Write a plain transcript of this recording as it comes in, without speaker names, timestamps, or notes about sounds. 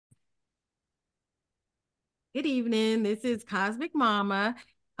Good evening. This is Cosmic Mama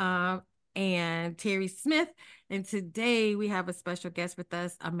um, and Terry Smith. And today we have a special guest with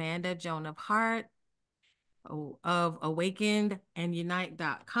us, Amanda Joan of Heart of Awakened and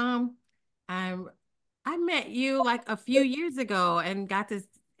Unite.com. I'm I met you like a few years ago and got this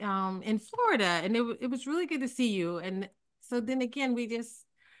in Florida, and it was really good to see you. And so then again, we just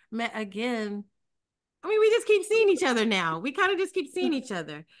met again. I mean, we just keep seeing each other now. We kind of just keep seeing each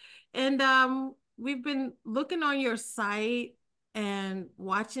other. And we've been looking on your site and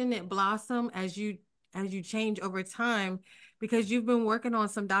watching it blossom as you change over time because you've been working on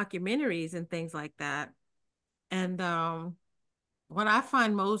some documentaries and things like that. And what I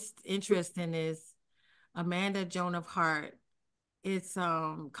find most interesting is Amanda Joan of Heart. It's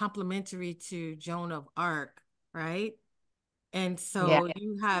complementary to Joan of Arc, right? And Yeah, so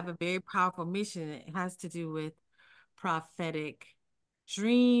you have a very powerful mission. It has to do with prophetic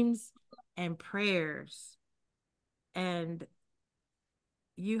dreams and prayers. And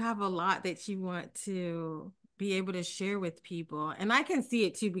you have a lot that you want to be able to share with people. And I can see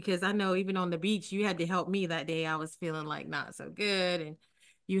it too, because I know even on the beach, you had to help me that day. I was feeling like not so good. And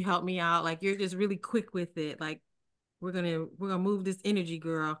you helped me out. Like you're just really quick with it. Like we're gonna move this energy,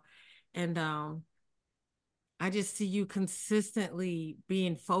 girl. And I just see you consistently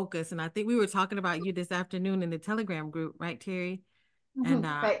being focused. And I think we were talking about you this afternoon in the Telegram group, right, Terry? And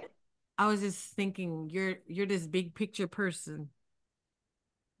right. I was just thinking you're this big picture person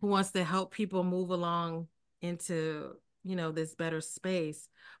who wants to help people move along into, this better space.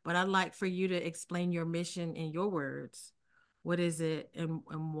 But I'd like for you to explain your mission in your words. What is it and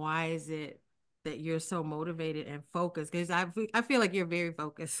why is it that you're so motivated and focused? Because I feel like you're very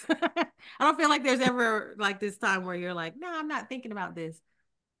focused. I don't feel like there's ever like this time where you're like, no, I'm not thinking about this.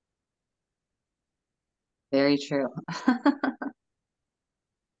 Very true.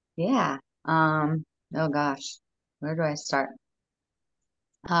 Yeah. Oh gosh, where do I start?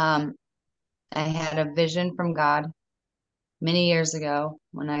 Um, I had a vision from God many years ago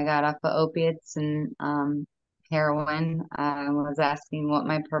when I got off of opiates and heroin. I was asking what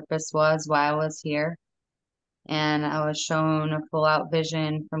my purpose was, why I was here, and I was shown a full out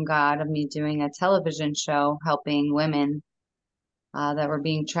vision from God of me doing a television show helping women that were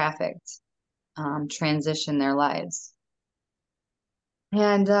being trafficked transition their lives.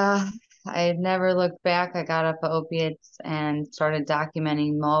 And I had never looked back. I got off of opiates and started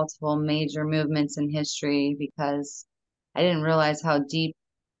documenting multiple major movements in history because I didn't realize how deep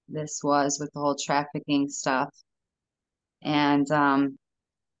this was with the whole trafficking stuff. And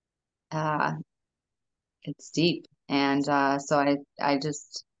uh, it's deep. And so I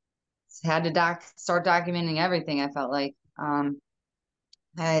just had to start documenting everything. I felt like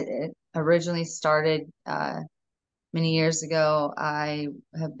it originally started many years ago. I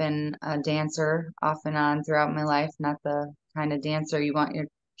have been a dancer off and on throughout my life, not the kind of dancer you want your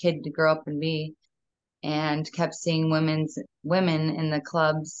kid to grow up and be, and kept seeing women in the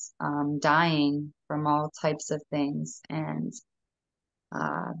clubs dying from all types of things. And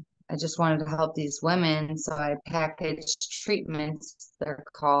uh, I just wanted to help these women, so I packaged treatments, they're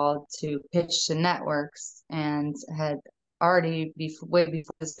called, to pitch to networks, and had already before way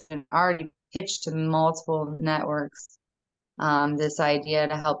before this already pitched to multiple networks this idea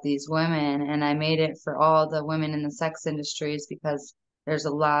to help these women. And I made it for all the women in the sex industries because there's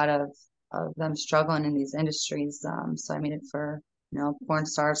a lot of them struggling in these industries. So I made it for, porn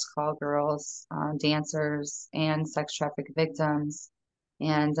stars, call girls, dancers, and sex traffic victims.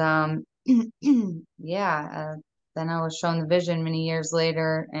 And yeah, then I was shown the vision many years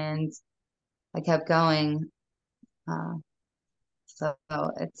later, and I kept going. Uh, so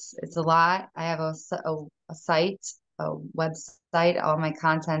it's a lot. I have a site, a website. All my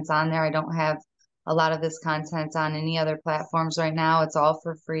content's on there. I don't have a lot of this content on any other platforms right now. It's all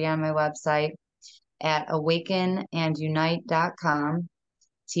for free on my website at awakenandunite.com.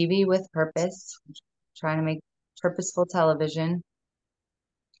 TV with purpose. Trying to make purposeful television.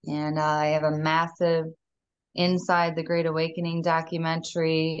 And I have a massive Inside the Great Awakening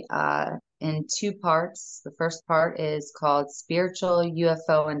documentary in two parts. The first part is called Spiritual,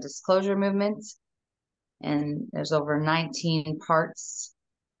 UFO, and Disclosure Movements. And there's over 19 parts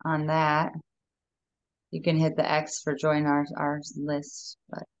on that. You can hit the X for join our list,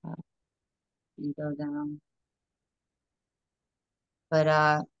 but you go down.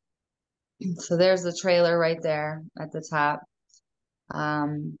 But so there's the trailer right there at the top.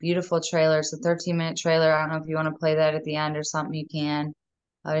 Beautiful trailer. It's a 13-minute trailer. I don't know if you want to play that at the end or something, you can.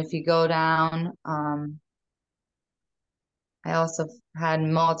 If you go down, I also had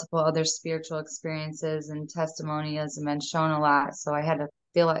multiple other spiritual experiences and testimonies and been shown a lot. So I had to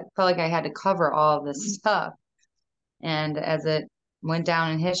felt like I had to cover all of this stuff. And as it went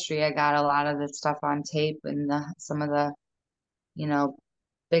down in history, I got a lot of this stuff on tape and some of the, you know,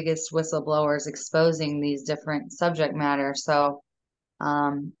 biggest whistleblowers exposing these different subject matter. So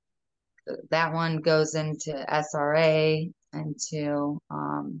that one goes into SRA, into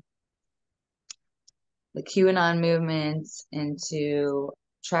the QAnon movement, into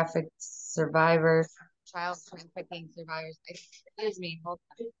trafficked survivors, child trafficking survivors. Excuse me, hold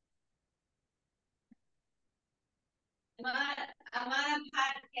on. I'm on a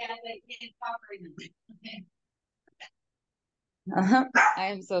podcast. I can't talk right now. I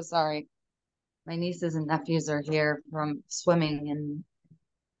am so sorry. My nieces and nephews are here from swimming, and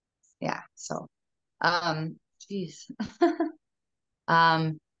yeah, so geez.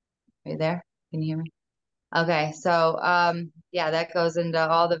 Are you there? Can you hear me? Okay, so yeah, that goes into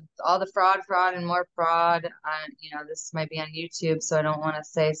all the fraud, and more fraud. You know, this might be on YouTube, so I don't want to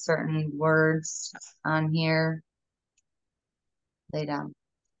say certain words on here. Lay down.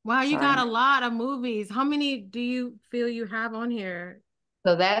 Wow, you got Sorry. a lot of movies. How many do you feel you have on here?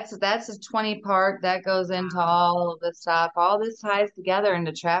 So that's a 20 part that goes into Wow. all of this stuff. All this ties together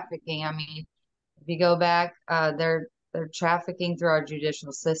into trafficking. I mean, if you go back, they're trafficking through our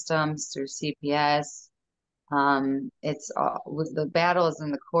judicial systems, through CPS. It's with the battle is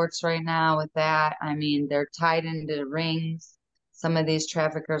in the courts right now with that. I mean, they're tied into rings. Some of these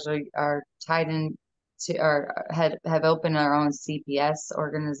traffickers are tied in to or have opened our own CPS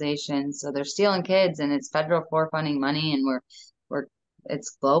organization. So they're stealing kids, and it's federal for funding money, and we're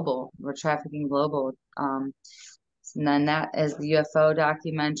it's global. We're trafficking global. And then that is the UFO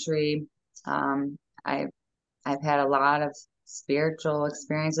documentary. I I've had a lot of spiritual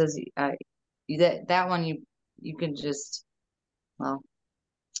experiences. That one you can just, well,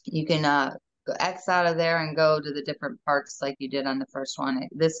 you can go X out of there and go to the different parts like you did on the first one.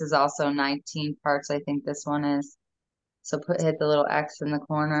 This is also 19 parts, I think this one is. So hit the little X in the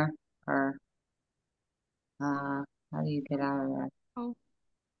corner, or how do you get out of there? Oh,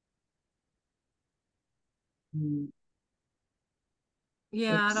 Hmm.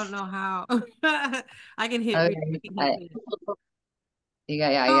 yeah, I don't Oops. know how. I can hit Okay. I can hit it.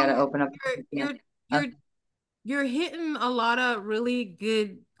 Yeah, you gotta So open up. you're you're Okay. you're you're hitting a lot of really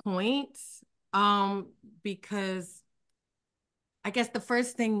good points. Because I guess the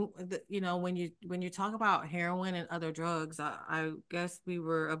first thing that, when you talk about heroin and other drugs, I guess we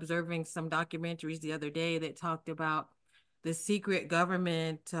were observing some documentaries the other day that talked about the secret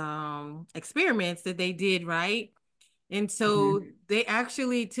government experiments that they did, right? And Mhm. so they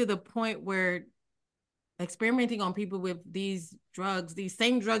actually, to the point where experimenting on people with these drugs, these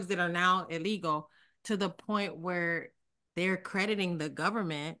same drugs that are now illegal, to the point where they're crediting the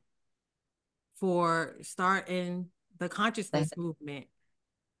government for starting the consciousness movement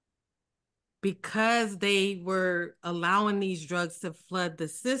because they were allowing these drugs to flood the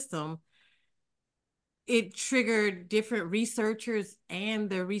system. It triggered different researchers and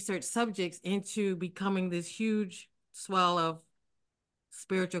their research subjects into becoming this huge swell of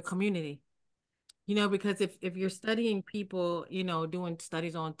spiritual community. Because if you're studying people, doing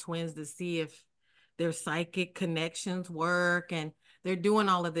studies on twins to see if their psychic connections work, and they're doing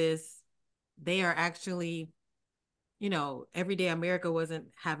all of this, they are actually, everyday America wasn't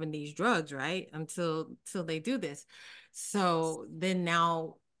having these drugs, right? Until they do this. So then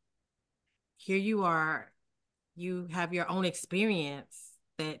now here you are, you have your own experience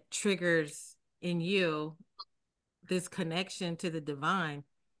that triggers in you this connection to the divine,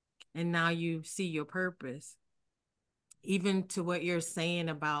 and now you see your purpose. Even to what you're saying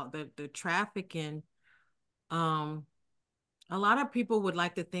about the trafficking, um a lot of people would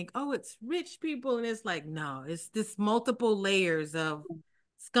like to think, oh, it's rich people, and it's like, no, it's this multiple layers of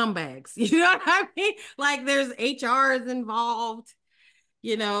scumbags. You know what I mean? Like there's HRs involved,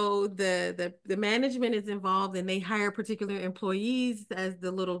 the management is involved, and they hire particular employees as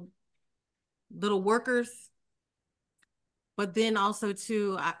the little workers. But then also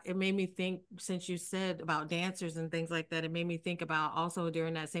too, it made me think, since you said about dancers and things like that, it made me think about also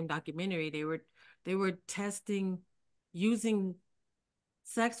during that same documentary, they were testing, using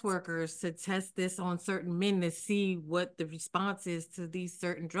sex workers to test this on certain men to see what the response is to these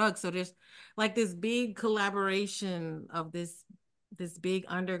certain drugs. So there's like this big collaboration of this big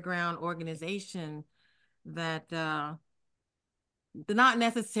underground organization that they're not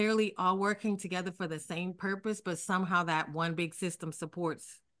necessarily all working together for the same purpose, but somehow that one big system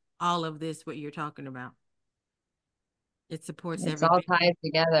supports all of this, what you're talking about. It supports It's all everything. tied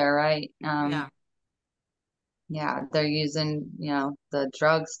together, right? Yeah. Yeah, they're using, the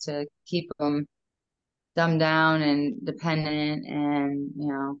drugs to keep them dumbed down and dependent, and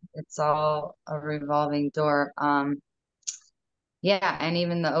it's all a revolving door. Yeah, and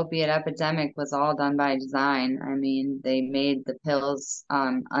even the opiate epidemic was all done by design. I mean, they made the pills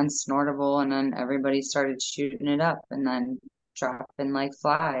unsnortable, and then everybody started shooting it up and then dropping like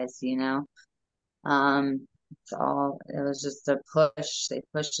flies, you know. It was just a push. They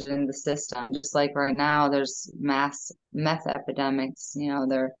pushed it in the system. Just like right now, there's mass meth epidemics. You know,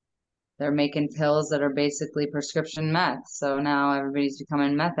 they're making pills that are basically prescription meth. So now everybody's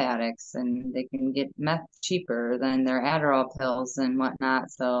becoming meth addicts, and they can get meth cheaper than their Adderall pills and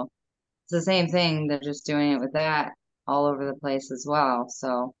whatnot. So it's the same thing. They're just doing it with that all over the place as well.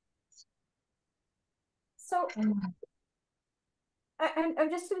 So So I'm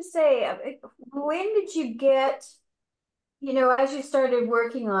just going to say, when did you get, as you started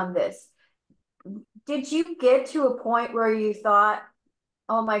working on this, did you get to a point where you thought,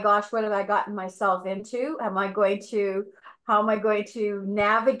 oh my gosh, what have I gotten myself into? How am I going to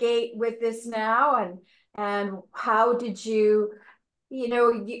navigate with this now? And how did you,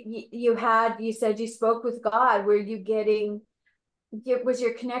 you said you spoke with God. Were you getting, was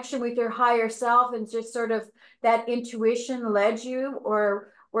your connection with your higher self and just sort of that intuition led you,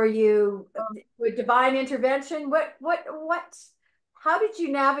 or were you with divine intervention? How did you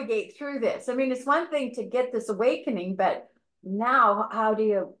navigate through this? I mean, it's one thing to get this awakening, but now how do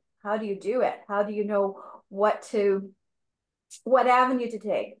you do it? How do you know what avenue to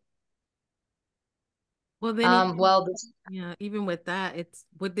take? Well, then even well, yeah, even with that, it's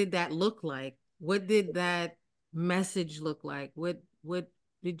what did that look like? What did that message look like? What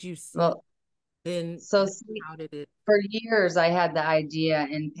did you see? well, And so see, how did it? for years I had the idea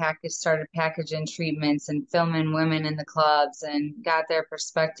and started packaging treatments and filming women in the clubs and got their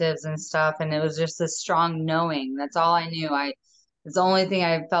perspectives and stuff. And it was just a strong knowing. That's all I knew. It's the only thing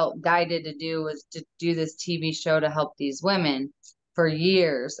I felt guided to do was to do this TV show to help these women for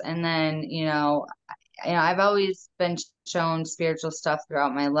years. And then, I've always been shown spiritual stuff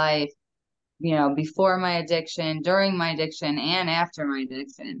throughout my life, before my addiction, during my addiction, and after my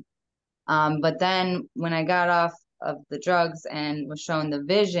addiction. But then when I got off of the drugs and was shown the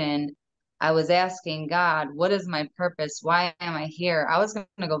vision, I was asking God, what is my purpose? Why am I here? I was going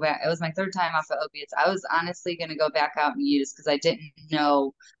to go back. It was my third time off of opiates. I was honestly going to go back out and use because I didn't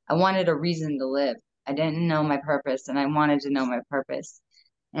know. I wanted a reason to live. I didn't know my purpose, and I wanted to know my purpose.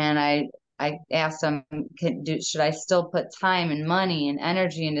 And I asked him, should I still put time and money and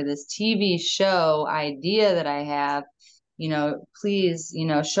energy into this TV show idea that I have? Please,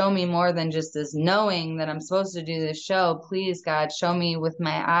 show me more than just this knowing that I'm supposed to do this show. Please, God, show me with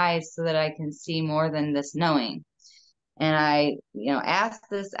my eyes so that I can see more than this knowing. And I, asked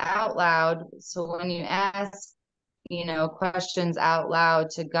this out loud. So when you ask, questions out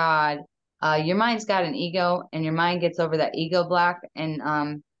loud to God, your mind's got an ego, and your mind gets over that ego block,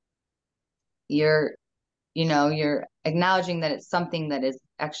 and you're, you're acknowledging that it's something that is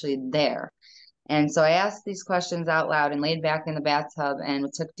actually there. And so I asked these questions out loud and laid back in the bathtub and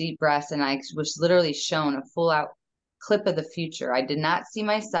took deep breaths. And I was literally shown a full out clip of the future. I did not see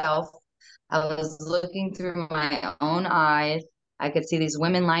myself. I was looking through my own eyes. I could see these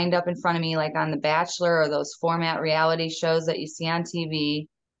women lined up in front of me, like on The Bachelor or those format reality shows that you see on TV.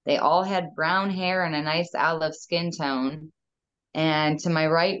 They all had brown hair and a nice olive skin tone. And to my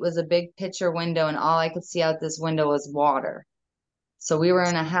right was a big picture window, and all I could see out this window was water. So we were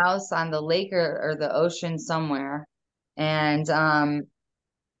in a house on the lake or the ocean somewhere, and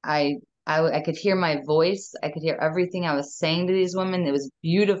I could hear my voice. I could hear everything I was saying to these women. It was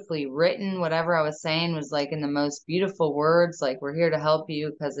beautifully written. Whatever I was saying was like in the most beautiful words, like we're here to help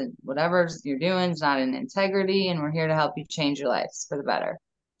you because whatever you're doing is not in integrity, and we're here to help you change your lives for the better.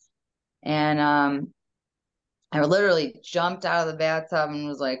 And I literally jumped out of the bathtub and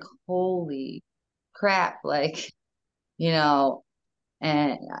was like, "Holy crap!" Like, you know,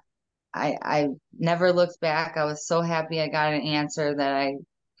 and I never looked back. I was so happy I got an answer that I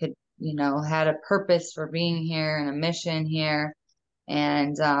could, had a purpose for being here and a mission here,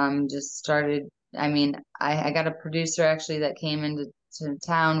 and just started. I mean, I got a producer actually that came into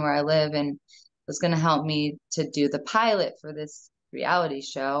town where I live and was going to help me to do the pilot for this reality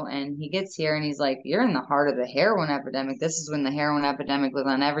show. And he gets here and he's like, "You're in the heart of the heroin epidemic. This is when the heroin epidemic was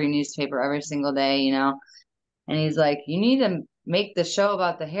on every newspaper every single day. And he's like, you need to make the show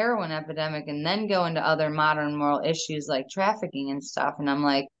about the heroin epidemic and then go into other modern moral issues like trafficking and stuff." And I'm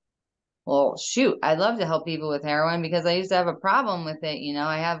like, well, shoot, I'd love to help people with heroin because I used to have a problem with it.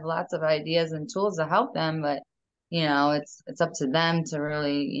 I have lots of ideas and tools to help them, but it's up to them to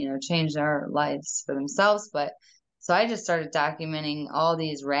really, change their lives for themselves. But so I just started documenting all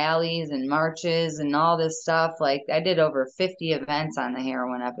these rallies and marches and all this stuff. Like I did over 50 events on the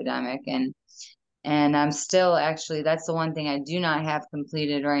heroin epidemic, and And I'm still actually, that's the one thing I do not have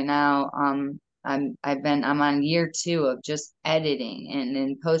completed right now. I'm on year 2 of just editing and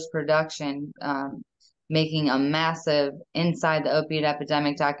in post-production, making a massive Inside the Opiate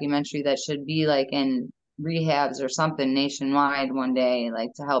Epidemic documentary that should be like in rehabs or something nationwide one day,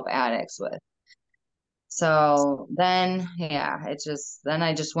 like to help addicts with. So then, yeah, then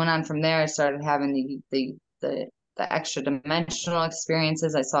I just went on from there. I started having the extra dimensional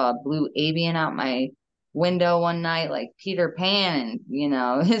experiences. I saw a blue avian out my window one night, like Peter Pan,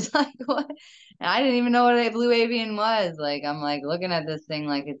 and it's like what? And I didn't even know what a blue avian was. Like I'm like looking at this thing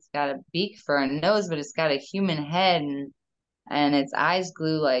like it's got a beak for a nose, but it's got a human head, and its eyes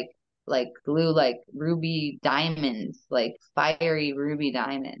glue like ruby diamonds, like fiery ruby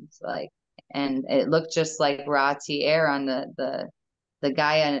diamonds, like, and it looked just like Rati Air on the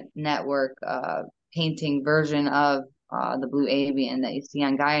Gaia Network painting version of the blue avian that you see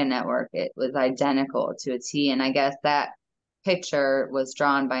on Gaia Network. It was identical to a T, and I guess that picture was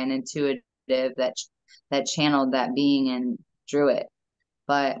drawn by an intuitive that channeled that being and drew it.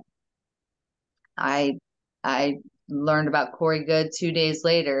 But I I learned about Corey Good 2 days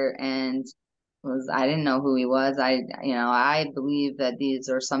later, and I didn't know who he was. I believe that these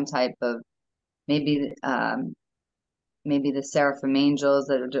are some type of maybe maybe the seraphim angels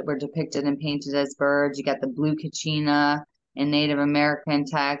that were depicted and painted as birds. You got the blue kachina in Native American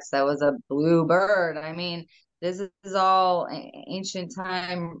text. That was a blue bird. I mean, this is all ancient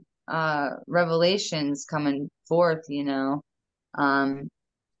time revelations coming forth, Um,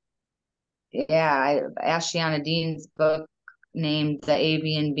 yeah, Ashiana Dean's book named the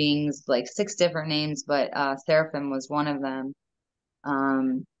avian beings like 6 different names, but seraphim was one of them.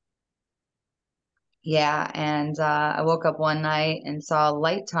 Yeah, and I woke up one night and saw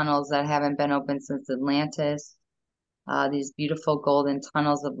light tunnels that haven't been open since Atlantis. These beautiful golden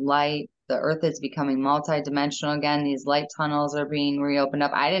tunnels of light. The earth is becoming multidimensional again. These light tunnels are being reopened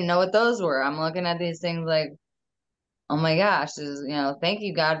up. I didn't know what those were. I'm looking at these things like, oh my gosh, thank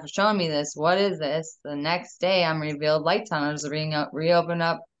you, God, for showing me this. What is this? The next day, I'm revealed light tunnels are being reopened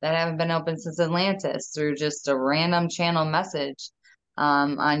up that haven't been open since Atlantis through just a random channel message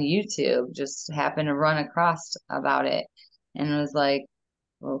on YouTube. Just happened to run across about it. And it was like,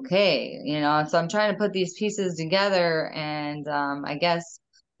 okay, so I'm trying to put these pieces together. And I guess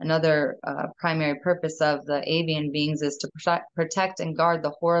another primary purpose of the avian beings is to protect and guard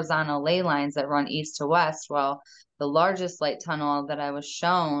the horizontal ley lines that run east to west. Well, the largest light tunnel that I was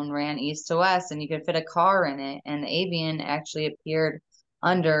shown ran east to west, and you could fit a car in it. And the avian actually appeared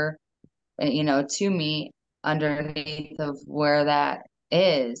under, to me, underneath of where that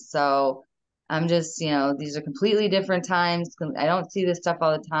is. So I'm just, these are completely different times. I don't see this stuff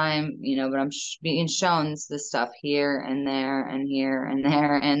all the time, but I'm being shown this stuff here and there and here and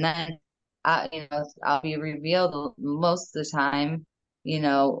there. And then, I'll be revealed most of the time,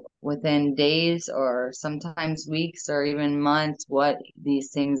 within days or sometimes weeks or even months, what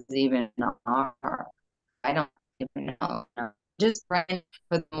these things even are. I don't even know. Just praying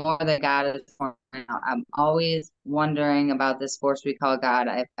for the more that God is pouring out. I'm always wondering about this force we call God.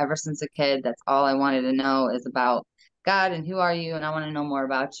 Ever since a kid, that's all I wanted to know is about God and who are you? And I want to know more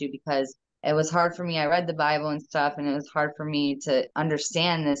about you because it was hard for me. I read the Bible and stuff, and it was hard for me to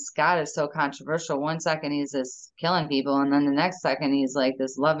understand this. God is so controversial. One second he's just killing people, and then the next second he's like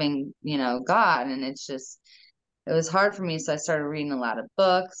this loving, God. And it was hard for me. So I started reading a lot of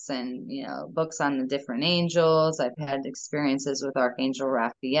books and, books on the different angels. I've had experiences with Archangel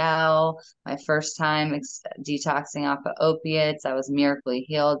Raphael. My first time detoxing off of opiates, I was miraculously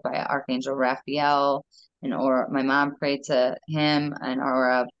healed by Archangel Raphael. Or my mom prayed to him, and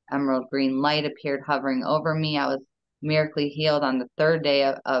aura of emerald green light appeared hovering over me. I was miraculously healed on the 3rd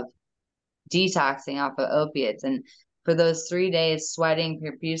day of detoxing off of opiates. And for those 3 days, sweating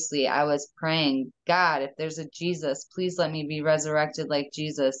profusely, I was praying, God, if there's a Jesus, please let me be resurrected like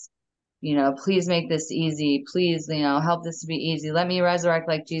Jesus. Please make this easy. Please, help this to be easy. Let me resurrect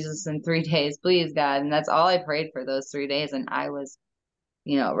like Jesus in 3 days, please, God. And that's all I prayed for those 3 days. And I was,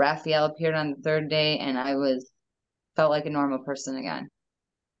 Raphael appeared on the 3rd day, and felt like a normal person again.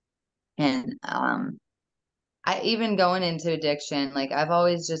 And I even going into addiction, like I've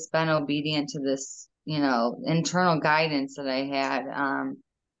always just been obedient to this, internal guidance that I had.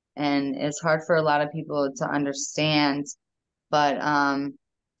 And it's hard for a lot of people to understand, but, I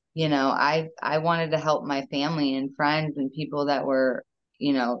wanted to help my family and friends and people that were,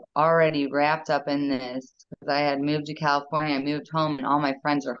 already wrapped up in this because I had moved to California, I moved home, and all my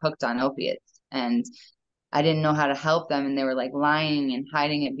friends are hooked on opiates, and I didn't know how to help them. And they were like lying and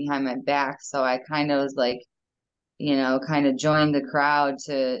hiding it behind my back. So I kind of was like, kind of joined the crowd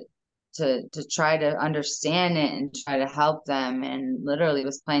to to try to understand it and try to help them, and literally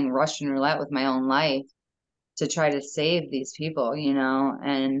was playing Russian roulette with my own life to try to save these people, you know.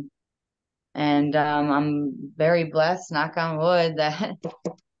 And I'm very blessed, knock on wood, that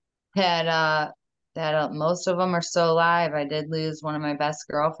that most of them are still alive. I did lose one of my best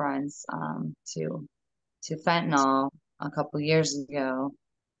girlfriends to fentanyl a couple years ago,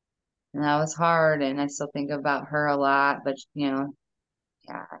 and that was hard, and I still think about her a lot, but you know,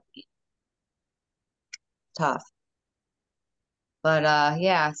 yeah, tough. But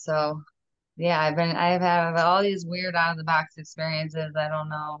yeah, so yeah, I've had all these weird out of the box experiences. I don't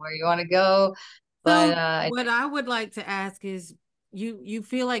know where you want to go, but So what I would like to ask is, you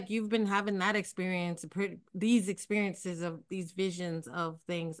feel like you've been having that experience, these experiences of these visions of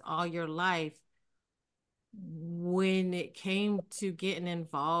things all your life. When it came to getting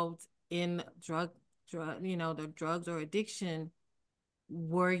involved in the drugs or addiction,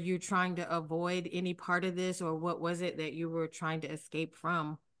 were you trying to avoid any part of this, or what was it that you were trying to escape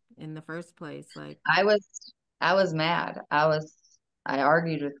from in the first place? Like, I was I was mad. I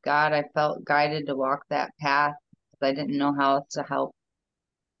argued with God. I felt guided to walk that path because I didn't know how else to help.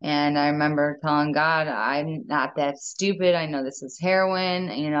 And I remember telling God, I'm not that stupid. I know this is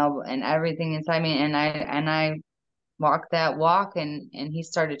heroin, you know, and everything inside me. And I walked that walk, and he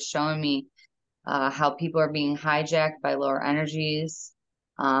started showing me how people are being hijacked by lower energies.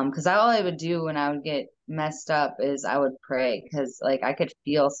 Because all I would do when I would get messed up is I would pray, because like I could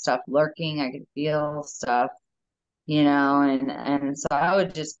feel stuff lurking, I could feel stuff, you know, and so I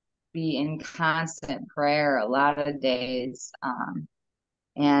would just be in constant prayer a lot of days.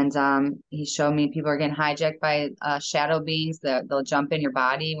 And he showed me people are getting hijacked by shadow beings that they'll jump in your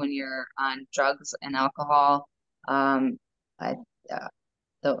body when you're on drugs and alcohol. I, uh,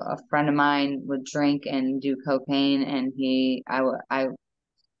 a friend of mine would drink and do cocaine, and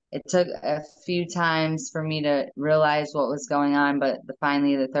it took a few times for me to realize what was going on, but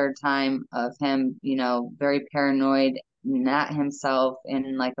finally the third time of him, you know, very paranoid, not himself,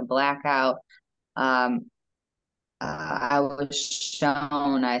 in like a blackout. Um, I was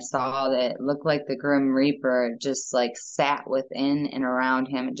shown, I saw that it looked like the Grim Reaper just like sat within and around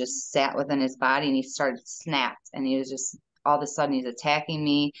him, and just sat within his body, and he started snapped, and he was just all of a sudden he's attacking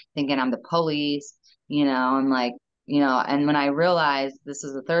me, thinking I'm the police, you know. I'm like, you know, and when I realized this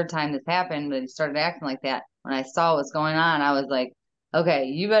was the third time this happened, but he started acting like that, when I saw what's going on, I was like, okay,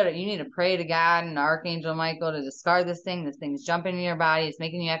 you need to pray to God and Archangel Michael to discard this thing. This thing's jumping in your body. It's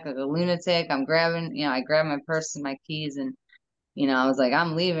making you act like a lunatic. I'm grabbing, you know, I grabbed my purse and my keys, and, you know, I was like,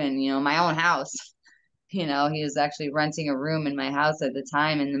 I'm leaving, you know, my own house. You know, he was actually renting a room in my house at the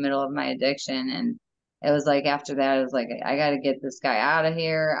time in the middle of my addiction. And it was like, after that, it was like, I got to get this guy out of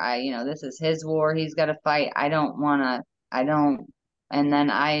here. You know, this is his war. He's got to fight. I don't. And then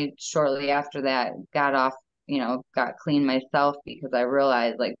I, shortly after that, got off, you know, got clean myself, because I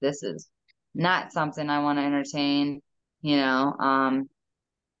realized like this is not something I want to entertain, you know.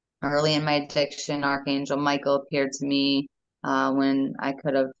 Early in my addiction, Archangel Michael appeared to me when I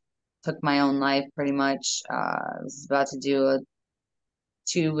could have took my own life pretty much. I was about to do a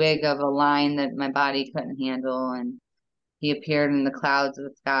too big of a line that my body couldn't handle, and he appeared in the clouds of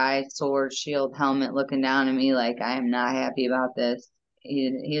the sky, sword, shield, helmet, looking down at me like, I am not happy about this.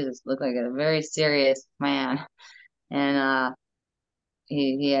 He just looked like a very serious man, and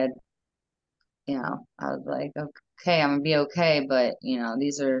he had, you know, I was like, okay, I'm gonna be okay, but you know,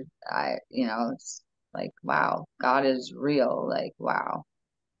 these are, you know, it's like, wow, God is real, like, wow.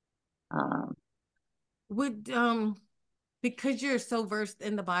 Um, would because you're so versed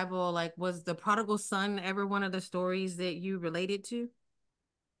in the Bible, like, was the prodigal son ever one of the stories that you related to?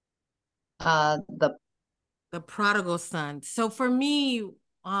 the The prodigal son. So for me,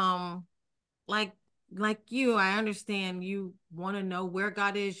 um, like like you, I understand you want to know where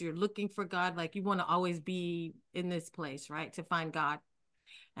God is. You're looking for God. Like, you want to always be in this place, right? To find God.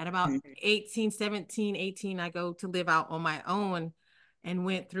 At about 18, 17, 18, I go to live out on my own, and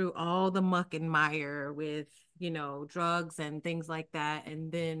went through all the muck and mire with, drugs and things like that.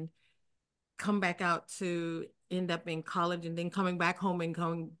 And then come back out to end up in college, and then coming back home and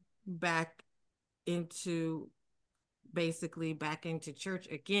going back into basically back into church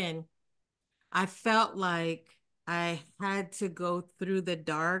again. I felt like I had to go through the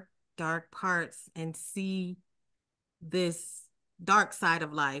dark, dark parts and see this dark side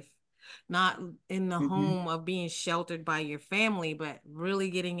of life, not in the mhm. home of being sheltered by your family, but really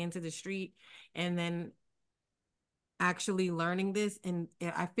getting into the street and then actually learning this. And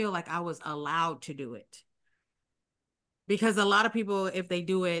I feel like I was allowed to do it, because a lot of people, if they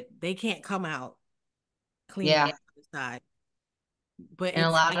do it, they can't come out clean on Yeah, the other side. but And a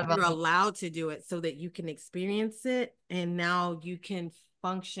it's lot like of you're them, allowed to do it so that you can experience it, and now you can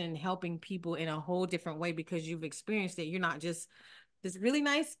function helping people in a whole different way because you've experienced it. You're not just this really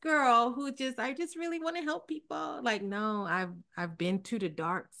nice girl who just I just really want to help people. Like, no, I've been to the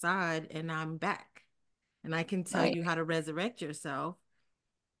dark side and I'm back. And I can tell right, you how to resurrect yourself.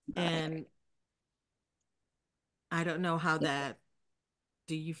 right. And I don't know how that,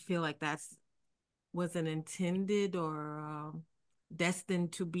 do you feel like that's wasn't intended or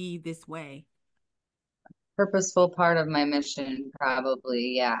destined to be this way? Purposeful part of my mission,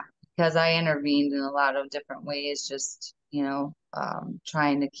 probably, yeah. Because I intervened in a lot of different ways, just,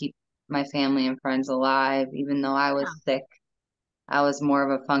 trying to keep my family and friends alive, even though I Yeah. was sick. I was more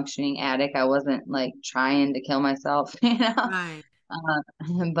of a functioning addict. I wasn't like trying to kill myself, Right.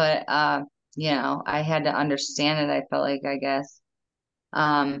 But I had to understand it, I felt like, I guess.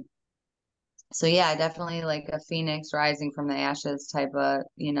 Um, so yeah, I definitely like a phoenix rising from the ashes type of,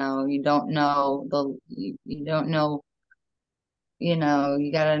 you don't know,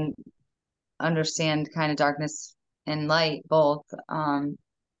 you gotta understand kind of darkness and light both.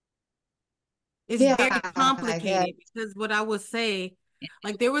 It's Yeah, very I guess. complicated because what I would say,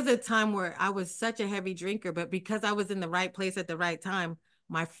 like there was a time where I was such a heavy drinker, but because I was in the right place at the right time,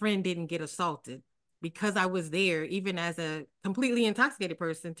 my friend didn't get assaulted because I was there, even as a completely intoxicated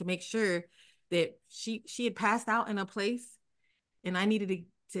person, to make sure that she had passed out in a place, and I needed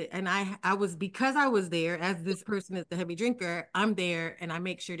and I was, because I was there as this person is the heavy drinker, I'm there and I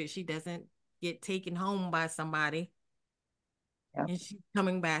make sure that she doesn't get taken home by somebody, Yeah, and she's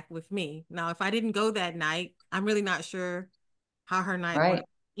coming back with me. Now, if I didn't go that night, I'm really not sure how her night would right. have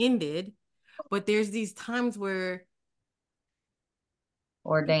ended. But there's these times where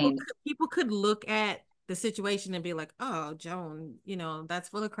Ordained. people could look at the situation and be like, "Oh, Joan, that's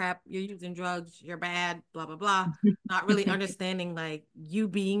full of crap. You're using drugs. You're bad. Blah blah blah." Not really understanding like you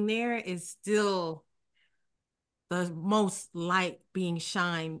being there is still the most light being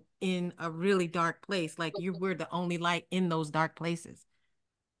shined in a really dark place. Like you were the only light in those dark places,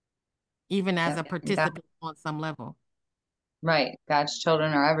 even as Yeah, a God, participant on some level. right. God's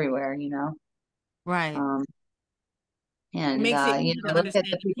children are everywhere. Right. Um, It and makes it easy to look at understand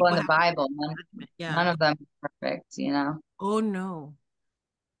the that people in people the have Bible. judgment. Yeah. None of them are perfect. Oh no.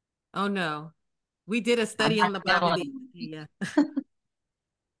 Oh no. We did a I'm study not on the the Bible only the one. yeah.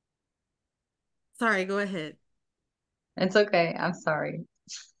 Sorry, go ahead. It's okay. I'm sorry.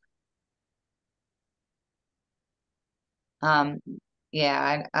 Um,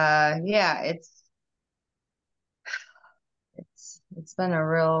 yeah, yeah, it's been a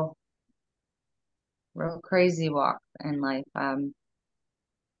real crazy walk in life.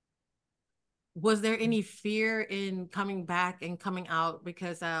 Was there any fear in coming back and coming out?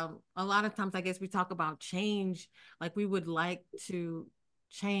 Because a lot of times I guess we talk about change, like we would like to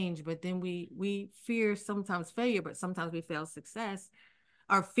change, but then we fear sometimes failure, but sometimes we fail success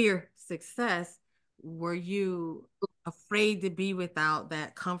or fear success. Were you afraid to be without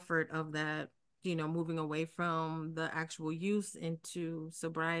that comfort of that, moving away from the actual use into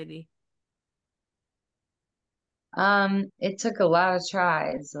sobriety? It took a lot of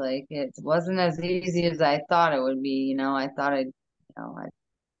tries. Like it wasn't as easy as I thought it would be. I thought I'd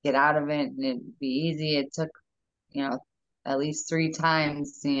get out of it and it'd be easy. It took, you know, at least 3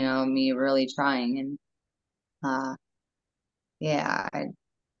 times, me really trying. And uh yeah,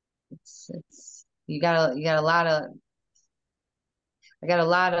 it's you got a lot of I got a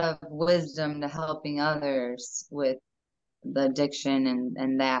lot of wisdom to helping others with the addiction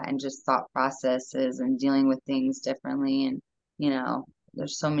and that and just thought processes and dealing with things differently. And,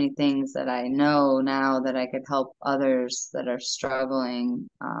 there's so many things that I know now that I could help others that are struggling,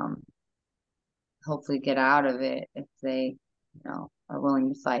 hopefully get out of it if they, are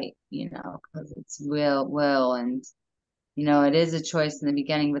willing to fight, because it's will. And, it is a choice in the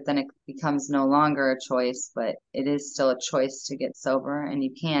beginning, but then it becomes no longer a choice, but it is still a choice to get sober and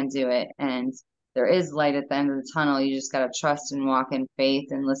you can do it. And there is light at the end of the tunnel. You just got to trust and walk in faith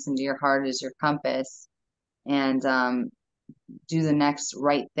and listen to your heart as your compass and do the next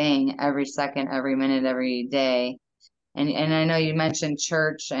right thing every second, every minute, every day. And I know you mentioned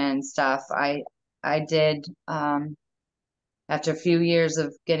church and stuff. I did after a few years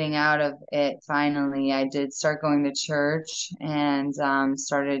of getting out of it, finally, I did start going to church and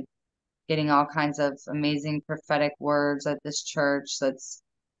started getting all kinds of amazing prophetic words at this church.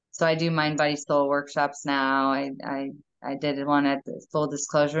 So I do mind, body, soul workshops now. I did one at the Full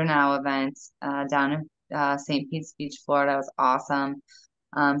Disclosure Now event down in St. Pete's Beach, Florida. It was awesome.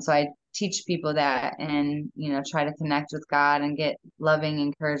 So I teach people that and, try to connect with God and get loving,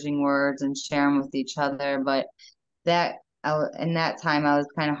 encouraging words and share them with each other. But that in that time I was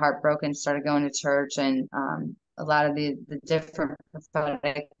kind of heartbroken, started going to church, and a lot of the different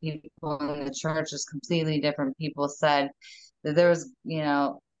prophetic people in the church, just completely different people, said that there was,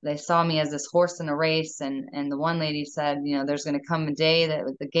 they saw me as this horse in a race, and the one lady said, there's going to come a day that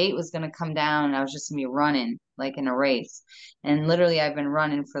the gate was going to come down and I was just going to be running like in a race. And literally I've been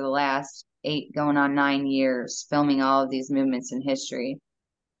running for the last 8 going on 9 years, filming all of these movements in history.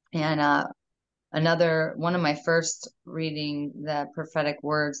 And another one of my first reading the prophetic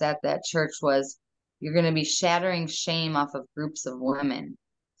words at that church was, you're going to be shattering shame off of groups of women.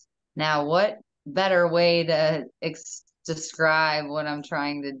 Now, what better way to describe what I'm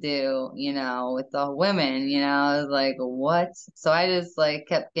trying to do, with the women, I was like, what? So I just like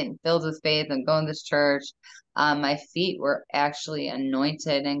kept getting filled with faith and going to this church. My feet were actually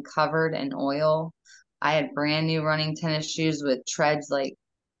anointed and covered in oil. I had brand new running tennis shoes with treads like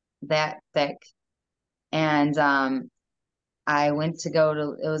that thick. And I went to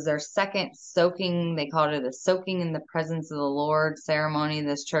it was their second soaking, they called it a soaking in the presence of the Lord ceremony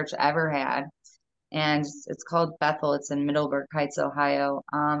this church ever had. And it's called Bethel. It's in Middleburg Heights, Ohio.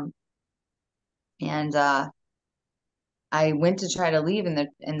 And I went to try to leave, and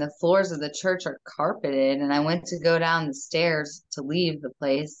the floors of the church are carpeted. And I went to go down the stairs to leave the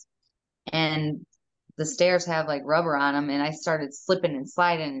place, and the stairs have like rubber on them. And I started slipping and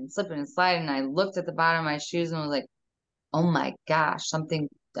sliding and slipping and sliding. And I looked at the bottom of my shoes and was like, oh my gosh, something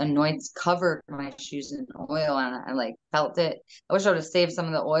anoints covered my shoes in oil, and I like felt it. I wish I would have saved some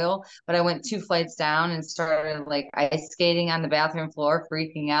of the oil, but I went 2 flights down and started like ice skating on the bathroom floor,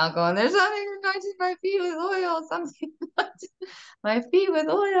 freaking out, going, there's something anointing my feet with oil, something anointing my feet with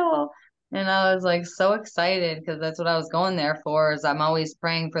oil. And I was like so excited because that's what I was going there for, is I'm always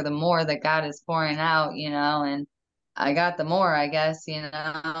praying for the more that God is pouring out, and I got the more, I guess,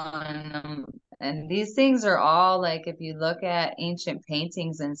 and these things are all like, if you look at ancient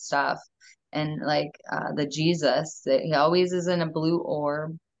paintings and stuff, and like the Jesus, that he always is in a blue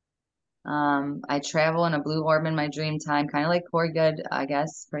orb. I travel in a blue orb in my dream time, kind of like Corey Good, I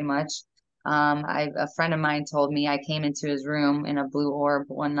guess, pretty much. A friend of mine told me I came into his room in a blue orb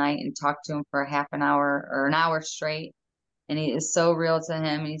one night and talked to him for a half an hour or an hour straight. And he is so real to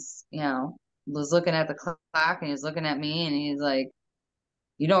him. He's, was looking at the clock and he's looking at me and he's like,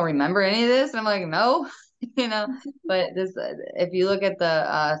 you don't remember any of this? And I'm like, no, but this, if you look at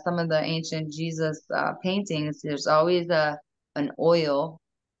some of the ancient Jesus paintings, there's always an oil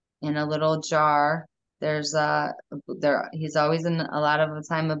in a little jar. There's he's always in a lot of the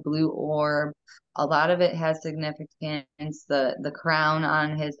time a blue orb. A lot of it has significance. The crown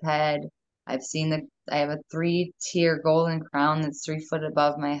on his head. I have a 3-tier golden crown that's 3 foot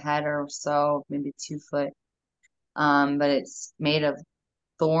above my head or so, maybe 2 foot. But it's made of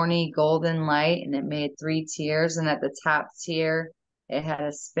thorny golden light, and it made 3 tiers. And at the top tier, it had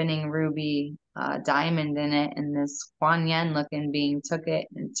a spinning ruby diamond in it. And this Kuan Yin looking being took it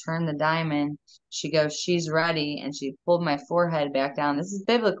and turned the diamond. She goes, she's ready. And she pulled my forehead back down. This is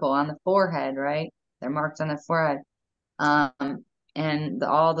biblical, on the forehead, right? They're marked on the forehead. And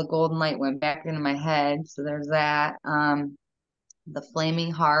all the golden light went back into my head. So there's that. The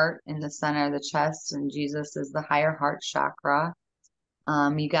flaming heart in the center of the chest, and Jesus is the higher heart chakra.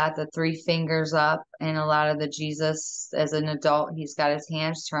 You got the 3 fingers up, and a lot of the Jesus as an adult, he's got his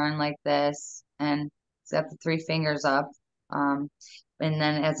hands turned like this, and he's got the 3 fingers up. And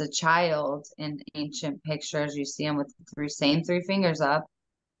then as a child in ancient pictures, you see him with the same 3 fingers up,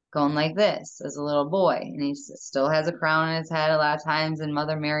 going like this as a little boy. And he still has a crown on his head a lot of times, and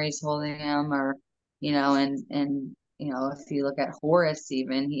Mother Mary's holding him, or, and if you look at Horus,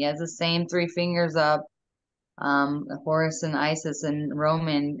 even, he has the same 3 fingers up. Horus and Isis and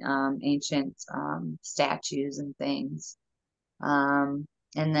Roman ancient statues and things. And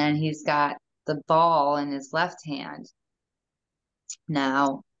then he's got the ball in his left hand.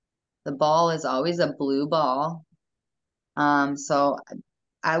 Now, the ball is always a blue ball. So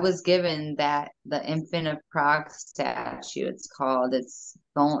I was given the Infant of Prague statue, it's called. There's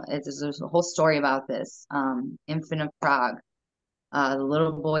a whole story about this. Infant of Prague. The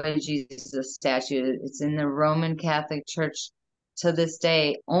little boy Jesus statue. It's in the Roman Catholic Church to this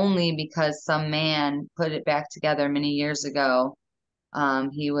day, only because some man put it back together many years ago.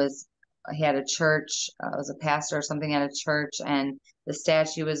 He had a church, was a pastor or something at a church, and the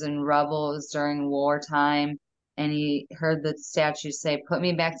statue was in rubble. It was during wartime, and he heard the statue say, "Put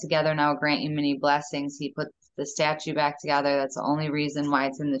me back together, and I will grant you many blessings." He put the statue back together. That's the only reason why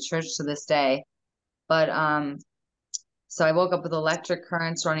it's in the church to this day. But so I woke up with electric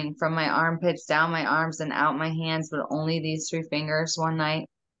currents running from my armpits down my arms and out my hands, but only these 3 fingers one night.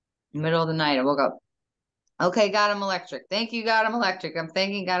 In the middle of the night, I woke up Okay, got him electric. Thank you, got him electric. I'm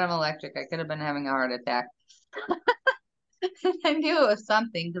thinking got him electric. I could have been having a heart attack. I knew it was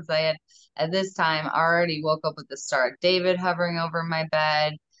something because I had at this time already woke up with the Star of David hovering over my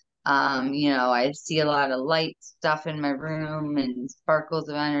bed. I see a lot of light stuff in my room and sparkles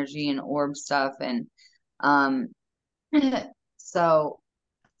of energy and orb stuff. And um, so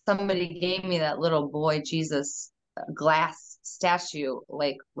somebody gave me that little boy Jesus glass statue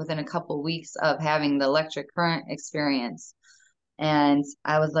like within a couple weeks of having the electric current experience. And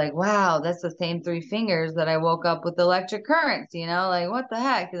I was like, wow, that's the same three fingers that I woke up with electric currents, like what the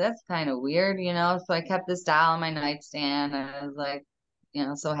heck? That's kind of weird, So I kept this doll on my nightstand. I was like,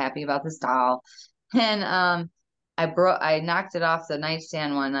 so happy about this doll. And I knocked it off the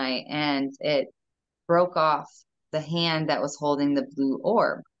nightstand one night and it broke off the hand that was holding the blue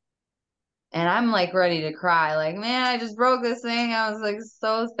orb. And I'm like ready to cry, like, man, I just broke this thing. I was like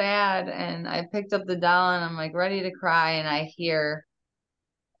so sad. And I picked up the doll and I'm like ready to cry. And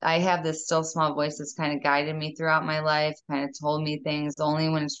I have this still small voice that's kind of guided me throughout my life, kind of told me things only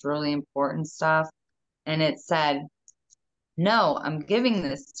when it's really important stuff. And it said, no, I'm giving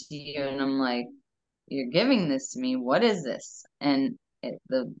this to you. And I'm like, you're giving this to me. What is this? And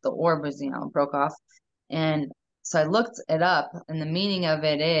the orb was, broke off. And so I looked it up, and the meaning of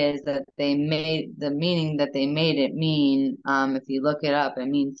it is that the meaning that they made it mean, if you look it up, it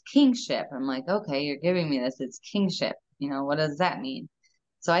means kingship. I'm like, okay, you're giving me this. It's kingship. What does that mean?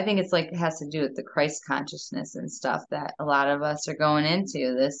 So I think it's like it has to do with the Christ consciousness and stuff that a lot of us are going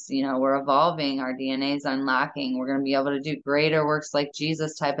into this, we're evolving, our DNA is unlocking. We're going to be able to do greater works like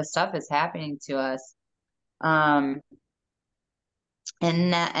Jesus type of stuff is happening to us. Um,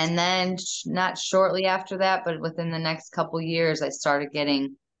 and then not shortly after that, but within the next couple years, I started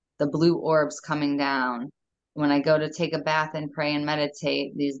getting the blue orbs coming down. When I go to take a bath and pray and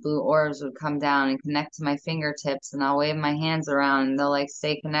meditate, these blue orbs would come down and connect to my fingertips, and I'll wave my hands around and they'll like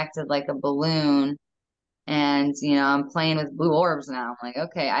stay connected like a balloon. And I'm playing with blue orbs now. I'm like,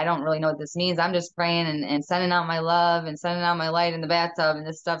 okay, I don't really know what this means. I'm just praying and sending out my love and sending out my light in the bathtub, and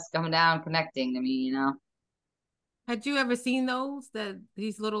this stuff's coming down, connecting to me. Had you ever seen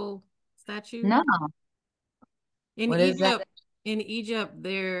these little No, statues? In what is that? Egypt,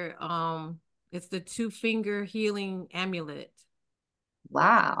 they're it's the two finger healing amulet.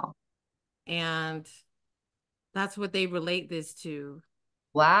 Wow. And that's what they relate this to,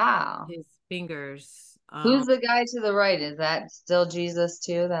 Wow. his fingers. Who's the guy to the right? Is that still Jesus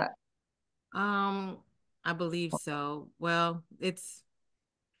too? That Um, I believe so. Well, it's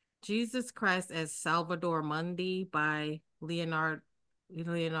Jesus Christ as Salvador Mundi by Leonardo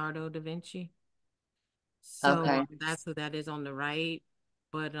da Vinci. So okay. that's who that is on the right.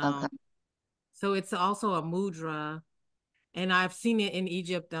 But Okay. so it's also a mudra, and I've seen it in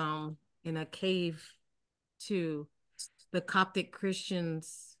Egypt, in a cave too. The Coptic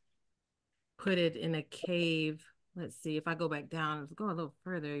Christians put it in a cave. Let's see if I go back down, go a little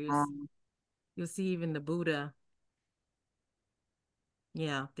further. Um, You'll see even the Buddha.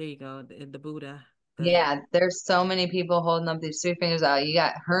 Yeah, there you go. The Buddha. The yeah, there's so many people holding up these three fingers out. You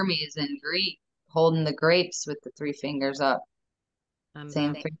got Hermes in Greek holding the grapes with the three fingers up. and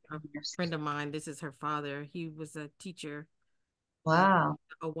Same three a fingers. friend of mine. This is her father. He was a teacher. Uh,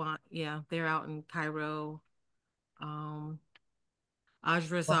 Wow. yeah, they're out in Cairo. Um,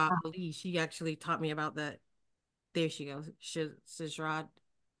 Wow. Ali. She actually taught me about that. There she goes. Shizrad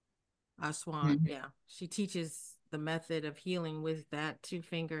Aswan. Mhm. Yeah, she teaches the method of healing with that two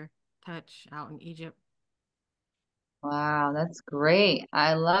finger touch out in Egypt. Wow, that's great.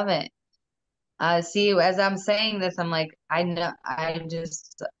 I love it. See, as I'm saying this, I'm like, I know, I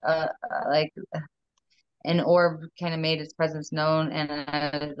just, like an orb kind of made its presence known, and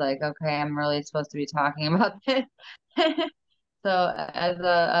I was like, okay, I'm really supposed to be talking about this. So as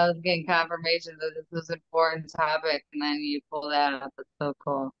I was getting confirmation that this was an important topic, and then you pull that up, it's so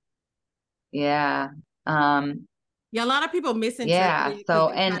cool. Yeah. Um, Yeah, a lot of people misinterpret yeah. it because So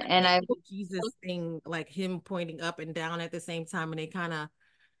they try to and make I the Jesus thing like him pointing up and down at the same time, and they kind of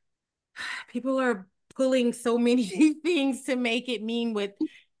people are pulling so many things to make it mean what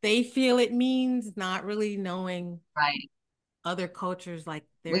they feel it means, not really knowing right. other cultures like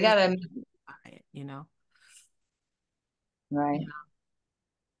there We is gotta by it. right. Yeah,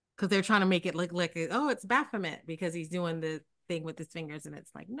 because they're trying to make it look like oh, it's Baphomet because he's doing the thing with his fingers, and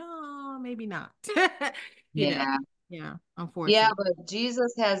it's like no, maybe not. you know, Yeah. yeah, Yeah, unfortunately, but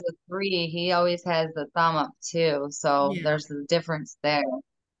Jesus has the three. He always has the thumb up too. So yeah. there's the difference there.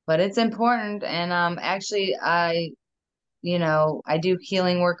 But it's important. And actually I do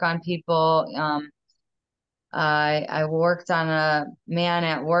healing work on people. I worked on a man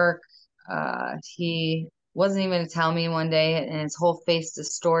at work. He wasn't even to tell me one day, and his whole face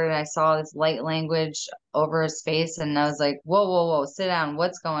distorted. I saw this light language over his face, and I was like, whoa, whoa, whoa, sit down.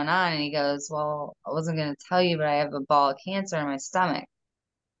 What's going on? And he goes, well, I wasn't going to tell you, but I have a ball of cancer in my stomach.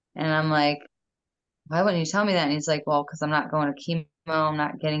 And I'm like, why wouldn't you tell me that? And he's like, well, because I'm not going to chemo. I'm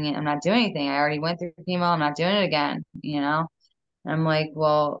not getting it. I'm not doing anything. I already went through chemo. I'm not doing it again, you know? And I'm like,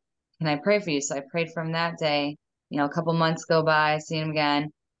 well, can I pray for you? So I prayed for him that day. You know, a couple months go by, I see him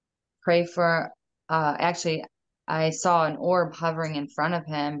again. Pray for, actually, I saw an orb hovering in front of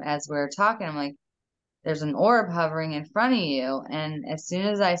him as we were talking. I'm like, there's an orb hovering in front of you. And as soon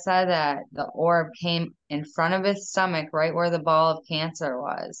as I said that, the orb came in front of his stomach, right where the ball of cancer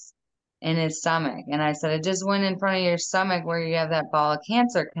was in his stomach. And I said, it just went in front of your stomach where you have that ball of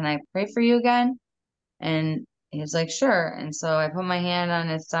cancer. Can I pray for you again? And he was like, sure. And so I put my hand on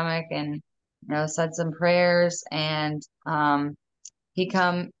his stomach and, said some prayers. And he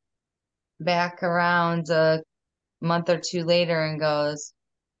come back around a month or two later and goes,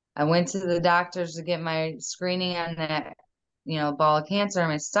 I went to the doctors to get my screening on that, ball of cancer in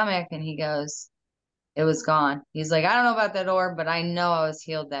my stomach. And he goes, it was gone. He's like, I don't know about that orb, but I know I was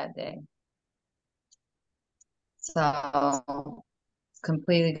healed that day. So it's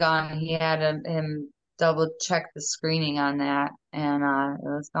completely gone. He had him double check the screening on that, and it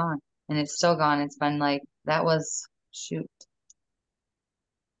was gone. And it's still gone. It's been like, that was, shoot.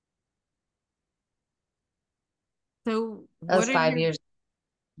 So That was 5 years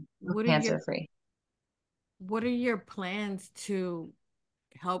what are your cancer free. what are your plans to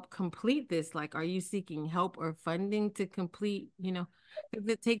help complete this? Like, are you seeking help or funding to complete, because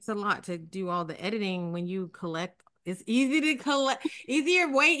it takes a lot to do all the editing when you collect. It's easy to collect,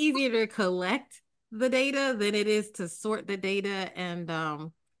 way easier to collect the data than it is to sort the data and Yeah.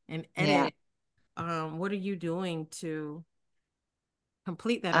 edit. What are you doing to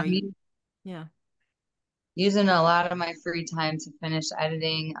complete that? I Are you, mean, yeah. using a lot of my free time to finish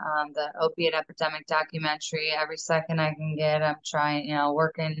editing the opiate epidemic documentary every second I can get. I'm trying,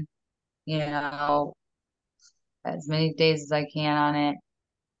 working, you know, as many days as I can on it.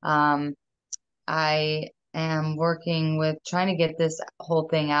 Um, I am working with trying to get this whole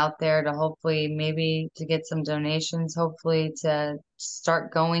thing out there to hopefully maybe to get some donations, hopefully to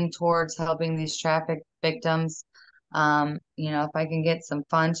start going towards helping these traffic victims. If I can get some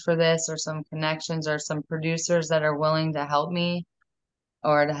funds for this or some connections or some producers that are willing to help me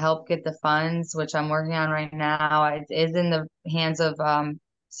or to help get the funds, which I'm working on right now. It is in the hands of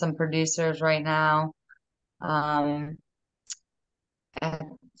some producers right now. Um,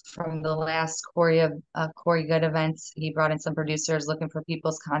 from the last Corey Good events, he brought in some producers looking for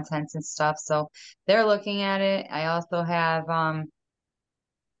people's contents and stuff. So they're looking at it. I also have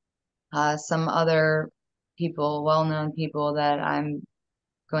some other people, well-known people that I'm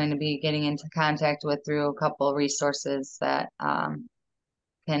going to be getting into contact with through a couple of resources that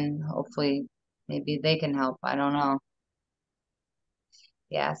can hopefully maybe they can help. I don't know.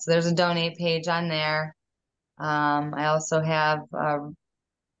 Yeah, so there's a donate page on there. I also have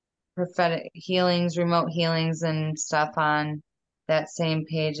prophetic healings, remote healings and stuff on that same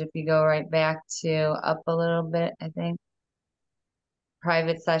page. If you go right back to up a little bit, I think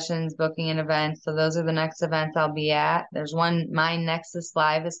private sessions, booking an event. So those are the next events I'll be at. There's one, my Nexus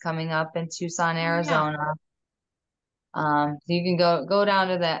Live is coming up in Tucson, Oh, yeah. Arizona. So you can go down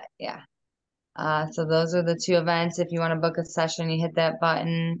to that. Yeah. So those are the two events. If you want to book a session, you hit that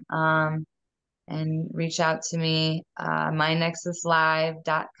button. And reach out to me,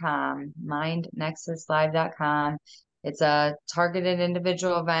 mindnexuslive.com, mindnexuslive.com. It's a targeted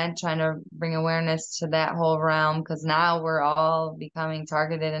individual event trying to bring awareness to that whole realm because now we're all becoming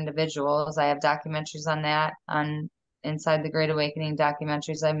targeted individuals. I have documentaries on that on Inside the Great Awakening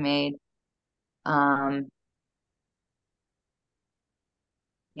documentaries I've made.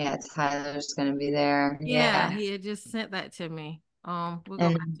 Yeah, Tyler's going to be there. Yeah, Yeah. he had just sent that to me. We'll go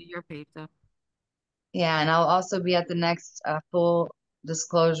back And to your page though. yeah, and I'll also be at the next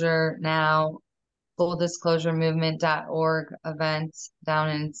disclosure now, fulldisclosuremovement.org event down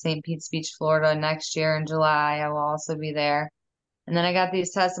in St. Pete's Beach, Florida next year in July. I will also be there. And then I got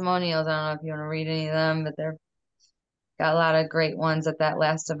these testimonials. I don't know if you want to read any of them, but they're got a lot of great ones at that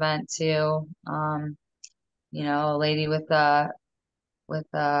last event too. A lady with a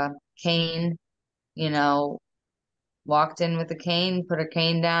cane, you know, walked in with a cane, put her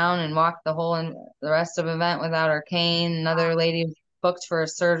cane down, and walked the rest of the event without her cane. Another lady booked for a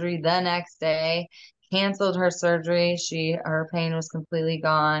surgery the next day, canceled her surgery. Her pain was completely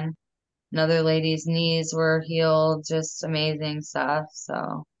gone. Another lady's knees were healed, just amazing stuff.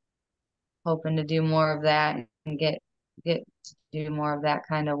 So hoping to do more of that and get to do more of that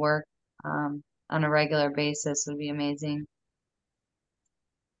kind of work. on a regular basis would be amazing.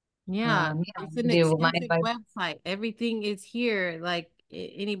 Yeah, Yeah, it's an do my extensive advice. website. Everything is here. Like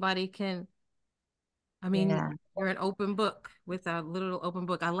anybody can, I mean, Yeah. you're an open book with a little open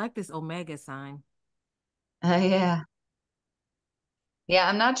book. I like this Omega sign. Yeah. Yeah,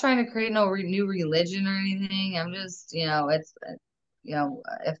 I'm not trying to create no new religion or anything. I'm just, it's,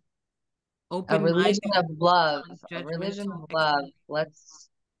 if a religion Open-minded, of love, a religion non-judgmental, of love. accepting. Let's,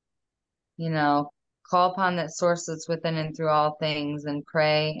 you know, call upon that source that's within and through all things and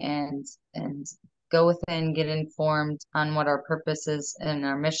pray and go within, get informed on what our purposes and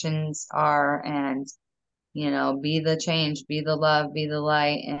our missions are and, be the change, be the love, be the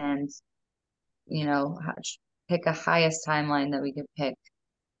light, and, pick a highest timeline that we could pick.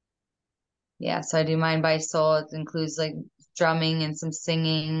 Yeah, so I do Mind by Soul. It includes like drumming and some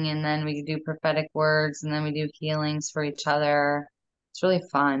singing, and then we do prophetic words, and then we do healings for each other. It's really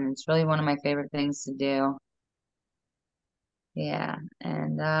fun. It's really one of my favorite things to do. Yeah,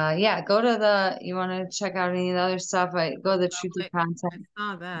 and yeah, go to you want to check out any of the other stuff? Go to the Truth of Republic. I Content.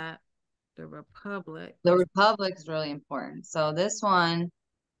 saw that. The Republic. The Republic is really important. So this one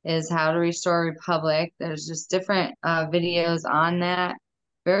is How to Restore a Republic. There's just different videos on that.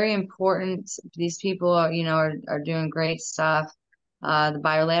 Very important. These people are doing great stuff. The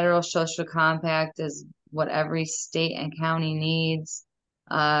bilateral social compact is what every state and county needs.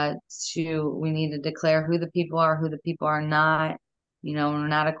 We need to declare who the people are, who the people are not. We're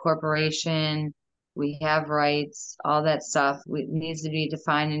not a corporation. We have rights, all that stuff. It needs to be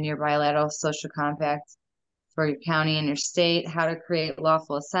defined in your bilateral social compact for your county and your state. How to create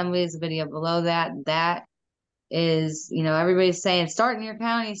lawful assemblies, video below that. That is, everybody's saying start in your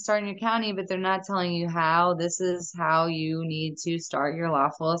county, but they're not telling you how. This is how you need to start your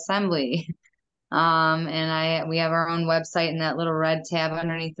lawful assembly. And we have our own website in that little red tab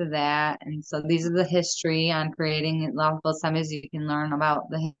underneath of that. And so these are the history on creating lawful assemblies. You can learn about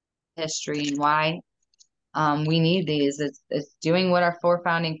the history and why we need these. It's doing what our four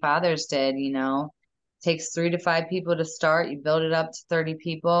founding fathers did, takes 3 to 5 people to start. You build it up to 30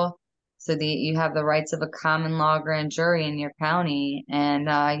 people so that you have the rights of a common law grand jury in your county. And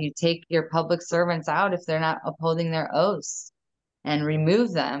you take your public servants out if they're not upholding their oaths and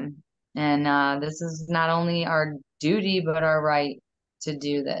remove them. And this is not only our duty, but our right to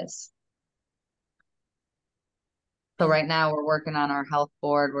do this. So And right now we're working on our health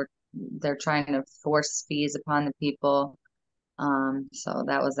board. They're trying to force fees upon the people. So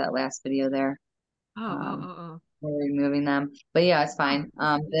that was that last video there. oh, oh, Um, oh, oh. we're removing them, but yeah, it's Oh, fine.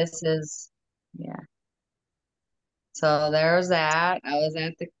 this is This is, yeah. So there's that. I was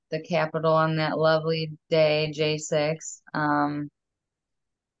at the Capitol on that lovely day, J6.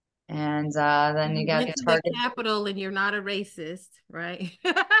 And then you You got went to the Target. Capitol and you're not a racist, right?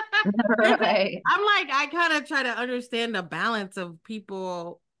 Right. I'm like, I kind of try to understand the balance of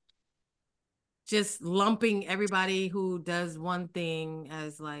people just lumping everybody who does one thing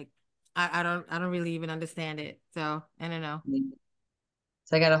as like, I don't really even understand it. So I don't know.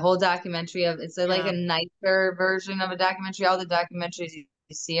 So I got a whole documentary of it's like Yeah. a nicer version of a documentary. All the documentaries you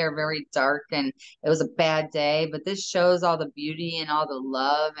see are very dark and it was a bad day, but this shows all the beauty and all the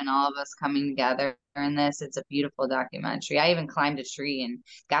love and all of us coming together in this. It's a beautiful documentary. I even climbed a tree and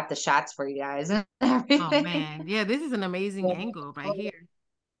got the shots for you guys and Oh everything. man. Yeah, this is an amazing angle right here.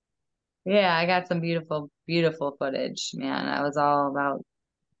 Yeah, I got some beautiful, beautiful footage, man. I was all about,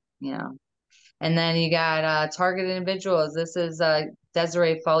 you know, and then you got targeted individuals. This is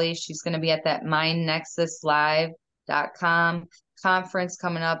Desiree Foley. She's going to be at that mindnexuslive.com conference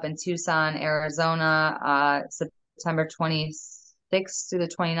coming up in Tucson, Arizona, September 26th through the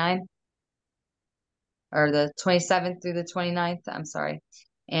 29th, or the 27th through the 29th. I'm sorry.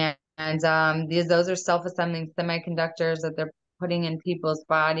 And those are self-assembling semiconductors that they're putting in people's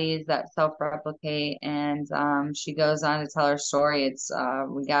bodies that self-replicate. And she goes on to tell her story. It's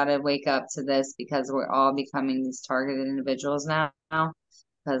we got to wake up to this because we're all becoming these targeted individuals now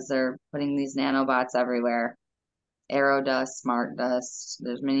because they're putting these nanobots everywhere. Arrow dust, smart dust.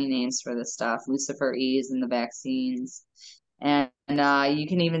 There's many names for this stuff. Lucifer E's in the vaccines. And you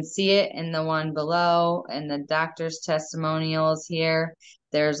can even see it in the one below and the doctor's testimonials here.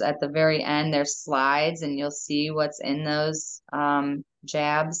 There's at the very end, there's slides and you'll see what's in those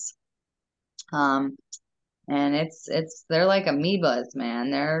jabs. Um, and they're like amoebas, man.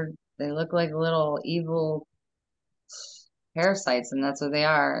 They look like little evil parasites, and that's what they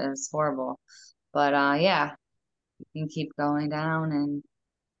are. It's horrible. But yeah, you can keep going down and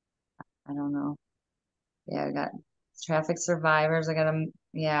I don't know. Yeah, I got traffic survivors.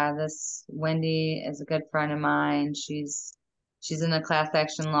 Yeah, this Wendy is a good friend of mine. She's she's in a class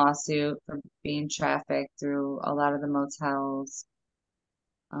action lawsuit for being trafficked through a lot of the motels.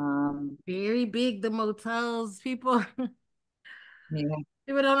 Very big, the motels. People Yeah,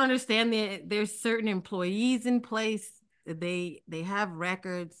 people don't understand that there's certain employees in place. They have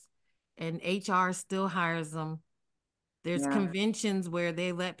records and HR still hires them. There's yeah, conventions where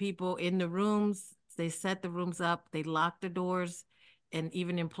they let people in the rooms, they set the rooms up, they lock the doors, and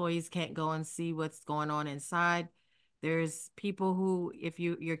even employees can't go and see what's going on inside. There's people who, if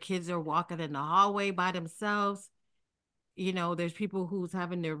your kids are walking in the hallway by themselves, there's people who's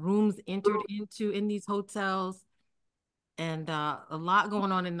having their rooms entered into in these hotels, and a lot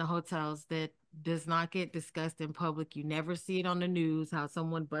going on in the hotels that does not get discussed in public. You never see it on the news, how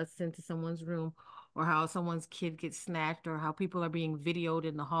someone busts into someone's room, or how someone's kid gets snatched, or how people are being videoed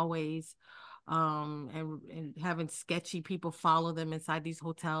in the hallways, and having sketchy people follow them inside these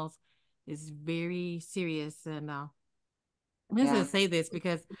hotels is very serious. And I'm just gonna yeah. say this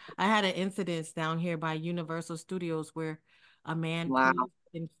because I had an incident down here by Universal Studios where a man Wow. posed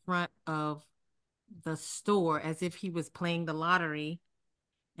in front of the store as if he was playing the lottery.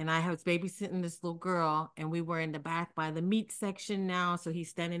 And I was babysitting this little girl, and we were in the back by the meat section now. So he's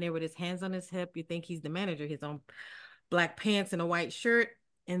standing there with his hands on his hip. You think he's the manager, he's on black pants and a white shirt.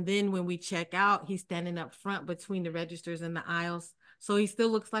 And then when we check out, he's standing up front between the registers and the aisles. So he still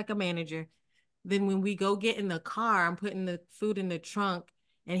looks like a manager. Then when we go get in the car, I'm putting the food in the trunk,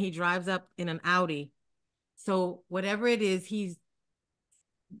 and he drives up in an Audi. So whatever it is, he's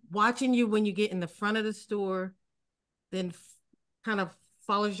watching you when you get in the front of the store, then kind of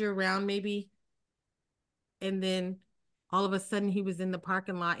follows you around maybe, and then all of a sudden he was in the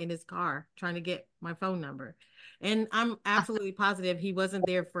parking lot in his car trying to get my phone number. And I'm absolutely positive he wasn't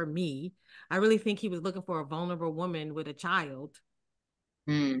there for me. I really think he was looking for a vulnerable woman with a child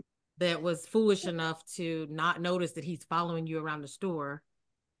Mm. that was foolish enough to not notice that he's following you around the store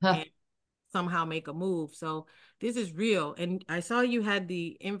Huh. and somehow make a move. So this is real. And I saw you had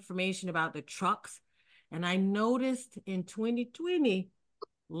the information about the trucks. And I noticed in 2020,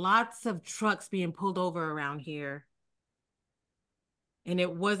 lots of trucks being pulled over around here. And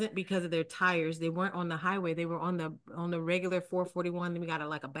it wasn't because of their tires. They weren't on the highway. They were on the regular 441. Then we got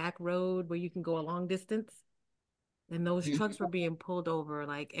like a back road where you can go a long distance. And those trucks were being pulled over.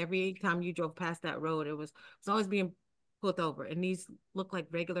 Like every time you drove past that road, it was always being pulled over. And these look like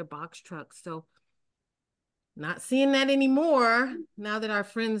regular box trucks. So not seeing that anymore now that our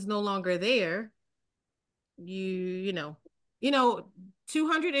friend's no longer there. You know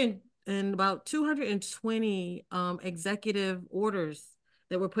 200 and about 220 executive orders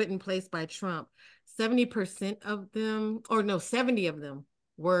that were put in place by Trump. 70% of them, or no, 70 of them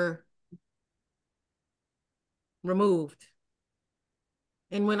were removed.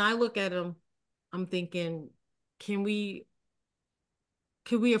 And when I look at them, I'm thinking, can we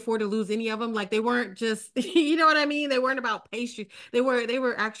could we afford to lose any of them? Like, they weren't just you know what I mean? They weren't about pastry. They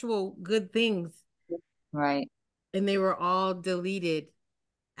were actual good things, Right. and they were all deleted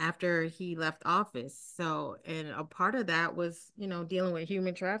after he left office. So, and a part of that was, dealing with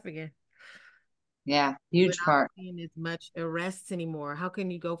human trafficking. Yeah. We're Huge not part. seeing as much arrests anymore. How can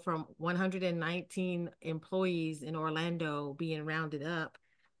you go from 119 employees in Orlando being rounded up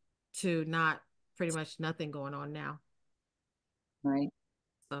to not pretty much nothing going on now? Right.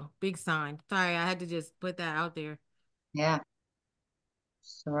 So, big sign. Sorry, I had to just put that out there. Yeah.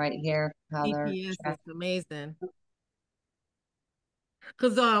 So right here, how they're EPS is track. amazing.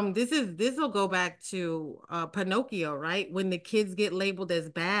 Because this will go back to Pinocchio, right? When the kids get labeled as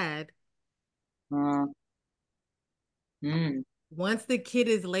bad, Uh, mm, once the kid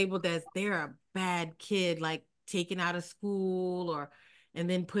is labeled as they're a bad kid, like taken out of school or and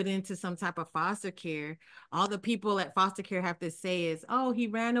then put into some type of foster care, all the people at foster care have to say is, oh, he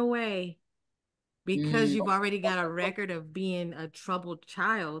ran away. Because mm, you've already got a record of being a troubled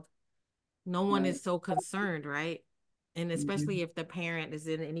child, no one right. is so concerned, right? And especially Mhm, if the parent is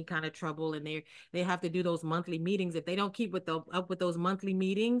in any kind of trouble and they have to do those monthly meetings. If they don't keep up with those monthly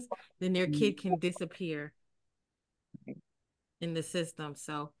meetings, then their mm, kid can disappear in the system.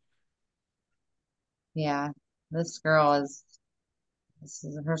 So yeah. This girl is,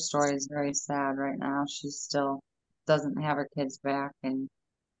 her story is very sad right now. She still doesn't have her kids back and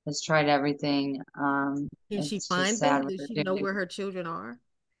has tried everything. can she It's just find sad them? what Does she they're know doing. where her children are?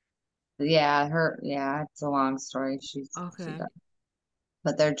 Yeah, it's a long story. She Okay. does.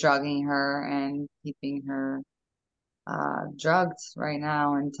 But they're drugging her and keeping her drugged right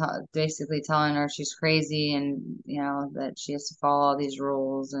now and basically telling her she's crazy and, that she has to follow all these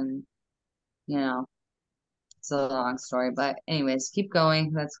rules and, you know, it's a long story. But anyways, keep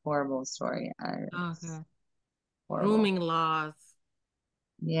going. That's a horrible story. It's Okay. Horrible. Grooming laws.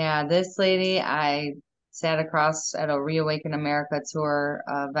 Yeah, this lady, I sat across at a Reawaken America tour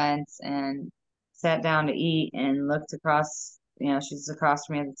event and sat down to eat and looked across, she's across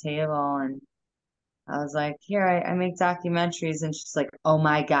from me at the table, and I was like, here, I make documentaries. And she's like, oh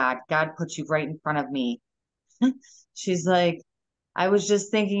my God, God put you right in front of me. She's like, I was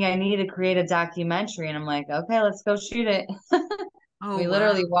just thinking I need to create a documentary. And I'm like, okay, let's go shoot it. Oh, We wow.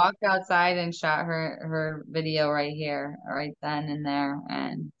 literally walked outside and shot her video right here, right then and there.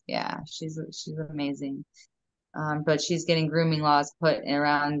 And yeah, she's amazing. But she's getting grooming laws put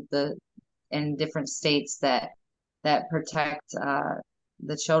around in different states that protect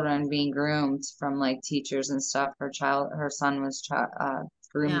the children being groomed from like teachers and stuff. Her son was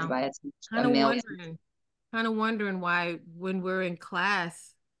groomed Yeah. by a Kind of male. wondering, kind of wondering why when we're in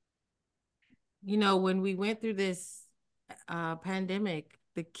class, when we went through this pandemic,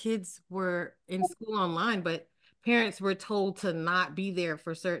 the kids were in school online, but parents were told to not be there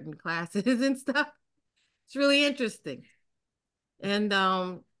for certain classes and stuff. It's really interesting. And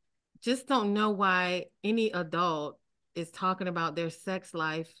just don't know why any adult is talking about their sex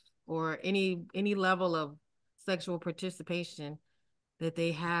life or any level of sexual participation that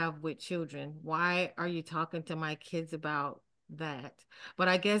they have with children. Why are you talking to my kids about that? But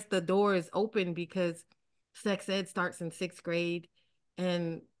I guess the door is open because sex ed starts in sixth grade.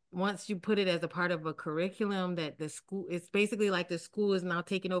 And once you put it as a part of a curriculum that the school, it's basically like the school is now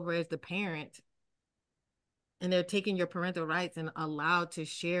taking over as the parent, and they're taking your parental rights and allowed to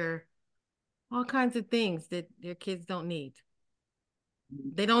share all kinds of things that their kids don't need.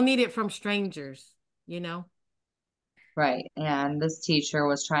 They don't need it from strangers, you know? Right. And this teacher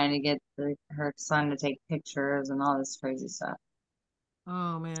was trying to get her son to take pictures and all this crazy stuff.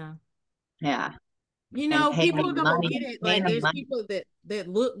 Oh man. Yeah. And People don't get it. paying Like him there's money. people that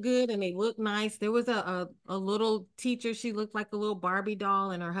look good and they look nice. There was a little teacher, she looked like a little Barbie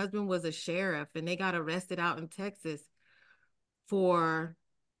doll, and her husband was a sheriff, and they got arrested out in Texas for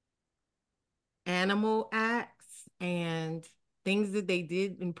animal acts and things that they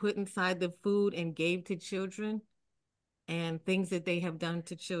did and put inside the food and gave to children, and things that they have done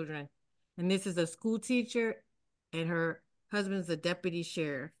to children. And this is a school teacher, and her husband's a deputy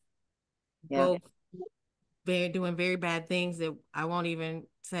sheriff, Yeah. both doing very bad things that I won't even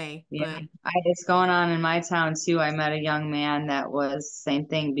say. Yeah. But It's going on in my town too. I met a young man that was same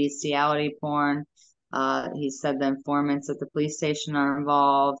thing, bestiality porn. He said the informants at the police station are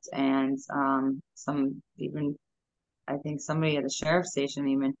involved, and some even I think somebody at the sheriff's station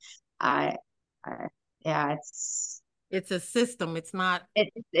even. I, I yeah, it's a system. It's not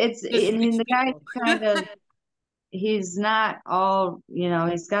it's just I mean rich the guy's people. kind of he's not all,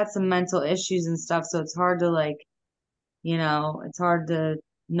 he's got some mental issues and stuff, so it's hard to like, it's hard to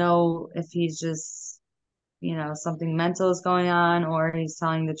know if he's just, something mental is going on or he's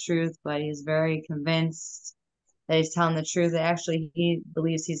telling the truth, but he's very convinced that he's telling the truth. Actually, he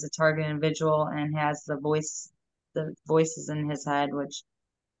believes he's a target individual and has the voices in his head, which,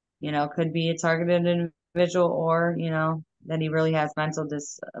 could be a targeted individual or, that he really has mental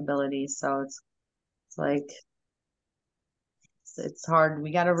disabilities. So it's like, it's hard.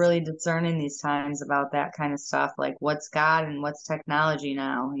 We got to really discern in these times about that kind of stuff, like what's God and what's technology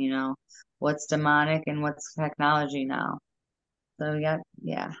now, what's demonic and what's technology now. So we got,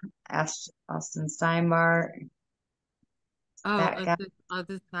 yeah, Austin Steinbart, Oh, that guy.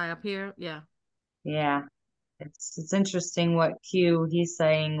 this guy up here. Yeah. Yeah, it's interesting what Q he's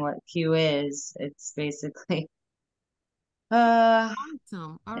saying. What Q is. It's basically, uh,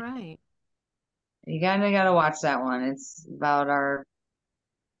 Awesome. All right. you gotta watch that one. It's about our.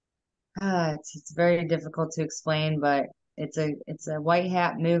 It's very difficult to explain, but it's a white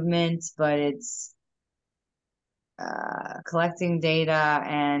hat movement, but it's collecting data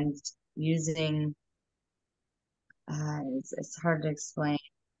and using. It's hard to explain.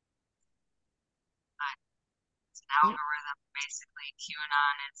 It's an Oh, algorithm, basically.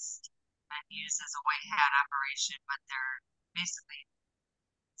 QAnon is used as a white hat operation, but they're basically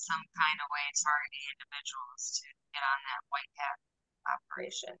some kind of way targeting individuals to get on that white hat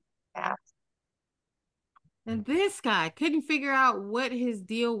operation path. and this guy couldn't figure out what his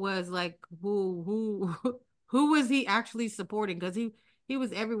deal was. Like, who was he actually supporting? Because he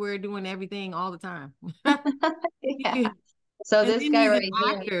was everywhere doing everything all the time. Yeah. So And this then guy he's an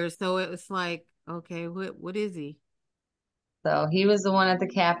right here. actor, so it was like, okay, what is he? So he was the one at the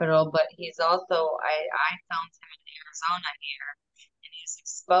Capitol, but he's also I filmed him in Arizona here, and he's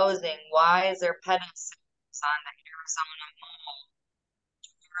exposing why is there pedophiles on the Arizona Mall,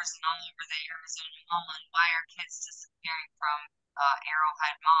 tours and all over the Arizona Mall, and why are kids disappearing from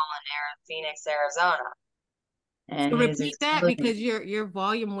Arrowhead Mall in Phoenix, Arizona? and So he was repeat that exposing. because your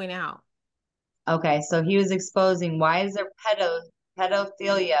volume went out. Okay, so he was exposing why is there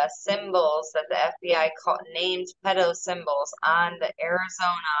pedophilia symbols that the FBI named pedo symbols on the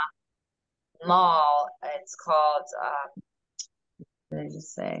Arizona mall. It's called what did I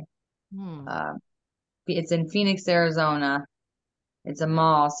just say? Hmm. Uh, it's in Phoenix, Arizona. It's a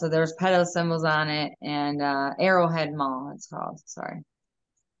mall, so there's pedo symbols on it, and Arrowhead Mall, it's called. Sorry.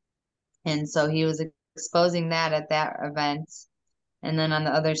 And so he was exposing that at that event. And then on the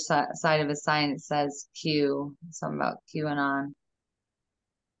other side of his sign, it says Q, something about QAnon.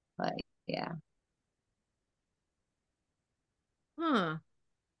 But yeah, Huh.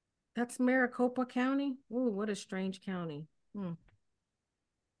 That's Maricopa County. Ooh, what a strange county. Hmm. Hmm.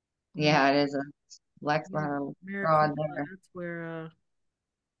 yeah, it is a black Maricopa, fraud there. that's where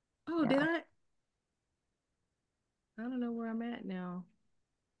oh, did Yeah. I don't know where I'm at now.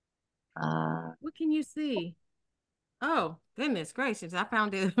 Uh, What can you see? Oh, goodness gracious. I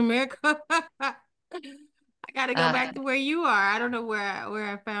found it in America. I gotta go uh, back to where you are. I don't know where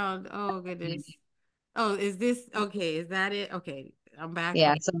I found. Oh goodness. Oh, is this okay? Is that it? Okay, I'm back.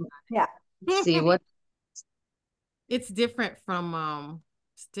 yeah. Okay. So Yeah. let's see what. It's different from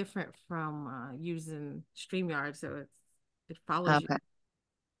using StreamYard, so it follows you. Okay.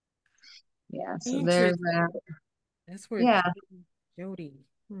 Yeah. So there's Interesting. that. That's where Yeah. Jody.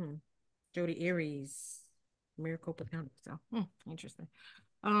 Hmm. Jody Aries, Maricopa County. So interesting.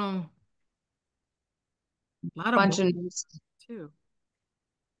 A lot of Bunch of movies too.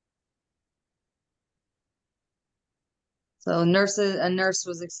 So a nurse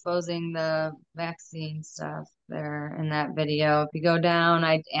was exposing the vaccine stuff there in that video. If you go down,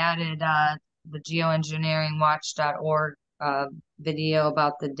 I added the geoengineeringwatch.org video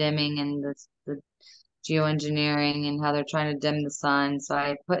about the dimming and the geoengineering and how they're trying to dim the sun. So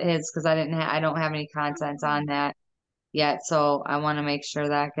I put his because I don't have any content on that yet. So I want to make sure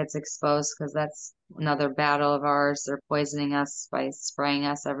that gets exposed because that's another battle of ours. They're poisoning us by spraying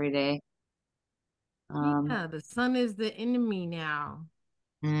us every day. Yeah, the sun is the enemy now.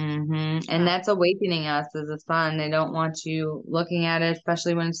 And Yeah. that's awakening us as a sun. They don't want you looking at it,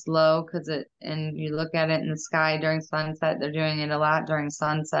 especially when it's low, and you look at it in the sky during sunset. They're doing it a lot during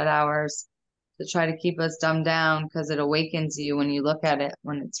sunset hours to try to keep us dumbed down because it awakens you when you look at it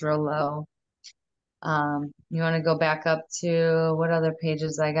when it's real low. You want to go back up to what other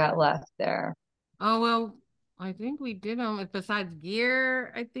pages I got left there? Oh well, I think we did them besides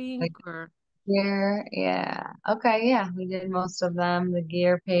gear, I Like think, or gear, yeah. Okay, yeah, we did most of them. The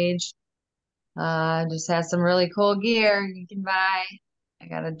gear page. Just has some really cool gear you can buy. I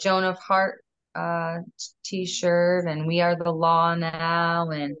got a Joan of Heart t-shirt and we are the law now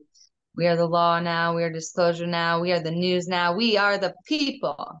and we are the law now, we are disclosure now, we are the news now, we are the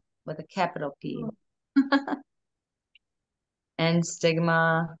people with a capital P. And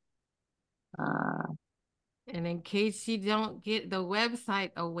stigma. Uh, and in case you don't get the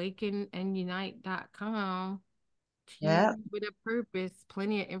website awakenandunite.com, yeah, Tea with a purpose,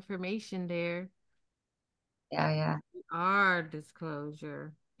 plenty of information there. yeah, Our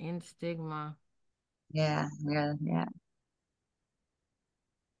disclosure and stigma. yeah.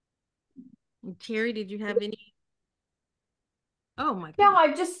 Terry, did you have any? Oh my No,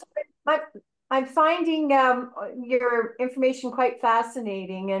 goodness. I, I'm finding your information quite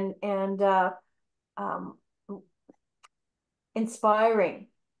fascinating and um, inspiring.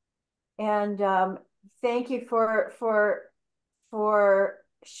 And thank you for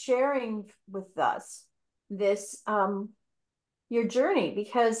sharing with us this your journey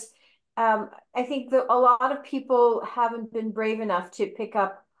because I think that a lot of people haven't been brave enough to pick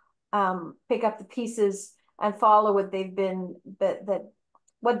up the pieces and follow what they've been that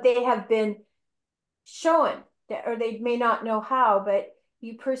what they have been shown, or they may not know how, but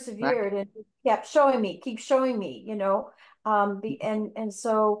you Right. persevered and kept showing me, keep showing me, and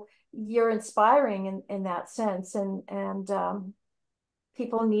so you're inspiring in that sense, and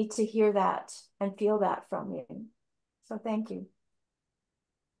people need to hear that and feel that from you. So thank you.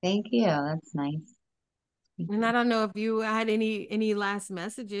 Thank you. That's nice. Thank And I you. don't know if you had any last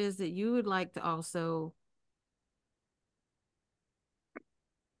messages that you would like to also.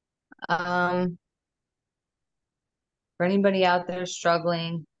 Um, for anybody out there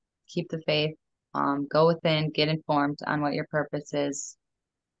struggling, keep the faith. Go within, get informed on what your purpose is.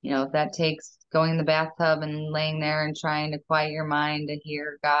 You know, if that takes going in the bathtub and laying there and trying to quiet your mind to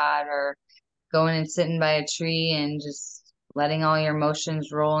hear God, or going and sitting by a tree and just letting all your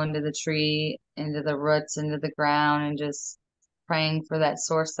emotions roll into the tree, into the roots, into the ground, and just praying for that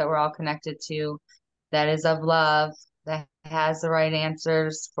source that we're all connected to, that is of love, that has the right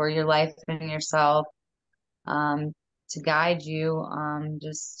answers for your life and yourself. to guide you.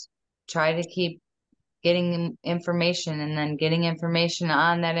 Just try to keep getting information and then getting information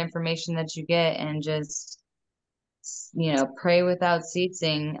on that information that you get, and just, pray without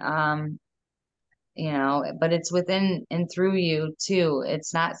ceasing. But it's within and through you too.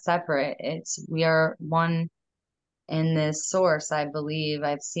 It's not separate. We are one in this source. I believe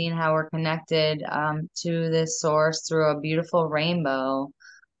I've seen how we're connected to this source through a beautiful rainbow.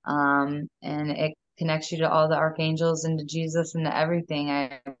 And it connects you to all the archangels and to Jesus and to everything.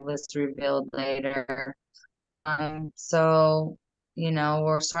 I was revealed later. So,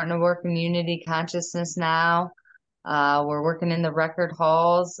 we're starting to work in unity consciousness now. We're working in the record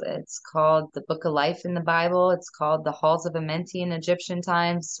halls. It's called the Book of Life in the Bible. It's called the Halls of Amenti in Egyptian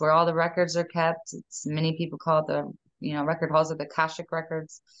times, where all the records are kept. Many people call it the record halls of the Akashic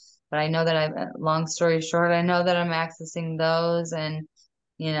records. But I know that long story short, I know that I'm accessing those, and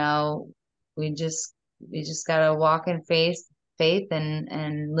you know, we just gotta walk in faith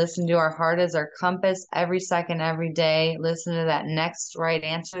and listen to our heart as our compass every second, every day. Listen to that next right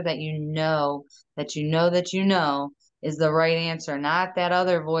answer that is the right answer, not that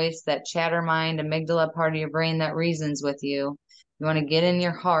other voice, that chatter mind, amygdala part of your brain that reasons with you. You want to get in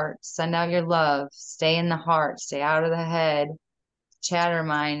your heart, send out your love, stay in the heart, stay out of the head, chatter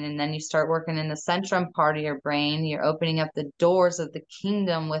mind, and then you start working in the centrum part of your brain. You're opening up the doors of the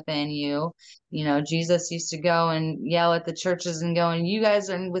kingdom within you. Jesus used to go and yell at the churches and going, you guys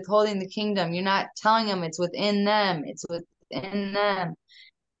are withholding the kingdom. You're not telling them it's within them. It's within them.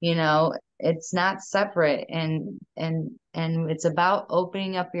 It's not separate, and it's about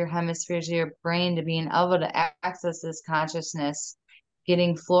opening up your hemispheres of your brain to being able to access this consciousness,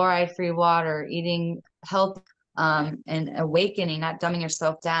 getting fluoride free water, eating healthy, and awakening, not dumbing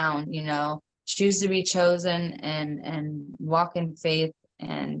yourself down. Choose to be chosen, and walk in faith,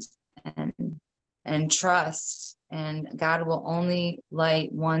 and trust, and God will only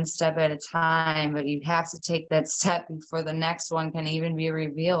light one step at a time, but you have to take that step before the next one can even be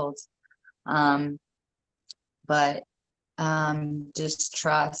revealed. But just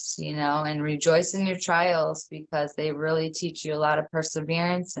trust, and rejoice in your trials, because they really teach you a lot of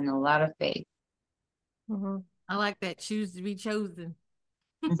perseverance and a lot of faith. Mm-hmm. I like that. Choose to be chosen.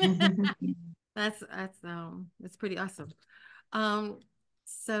 That's pretty awesome.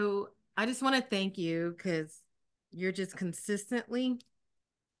 So I just want to thank you, because you're just consistently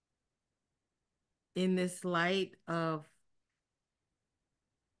in this light of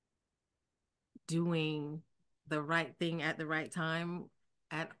doing the right thing at the right time,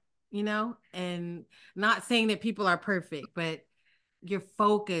 and not saying that people are perfect, but you're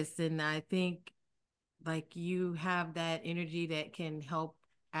focused. And I think like you have that energy that can help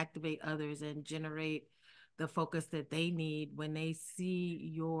activate others and generate the focus that they need when they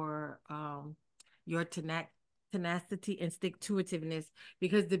see your tenacity and stick to itiveness.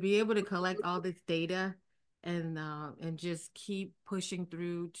 Because to be able to collect all this data and just keep pushing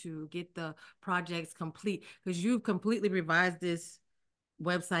through to get the projects complete, because you've completely revised this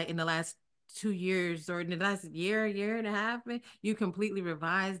website in the last 2 years, or in the last year and a half. You completely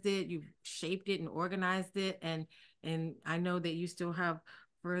revised it, you've shaped it and organized it, and I know that you still have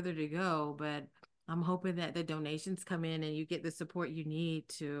further to go, but I'm hoping that the donations come in and you get the support you need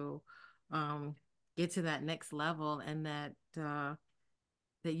to get to that next level, and that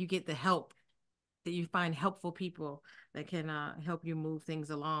you get the help, that you find helpful people that can help you move things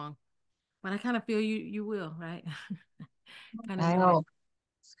along. But I kind of feel you will, right? Kind of I know that. hope.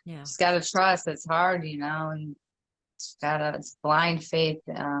 Yeah. Just gotta trust. It's hard, and it's blind faith.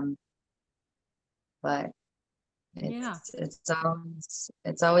 But Yeah.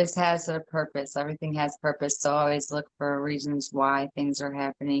 it's always has a purpose. Everything has purpose. So always look for reasons why things are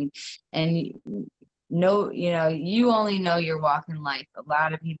happening. And you only know your walk in life. A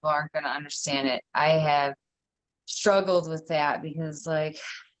lot of people aren't going to understand it. I have struggled with that, because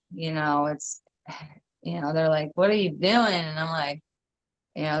it's, they're like, what are you doing? And I'm like,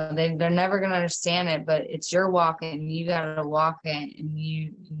 they're never going to understand it, but it's your walk, and you got to walk it, and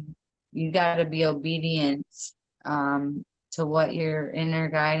you got to be obedient to what your inner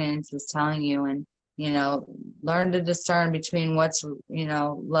guidance is telling you, and learn to discern between what's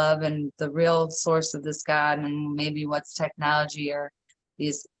love and the real source of this God, and maybe what's technology or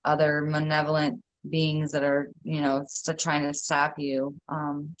these other malevolent beings that are still trying to stop you.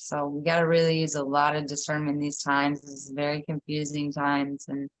 So we got to really use a lot of discernment these times. This is very confusing times,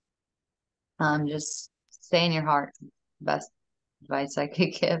 and just stay in your heart. Best advice I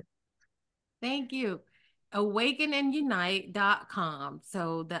could give. Thank you. awakenandunite.com.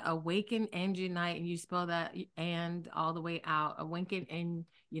 So the awaken and unite, and you spell that and all the way out,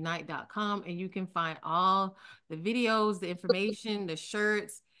 awakenandunite.com. And you can find all the videos, the information, the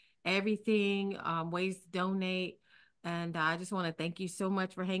shirts, everything, ways to donate. And I just want to thank you so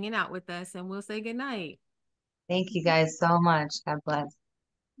much for hanging out with us, and we'll say good night. Thank you guys so much. God bless.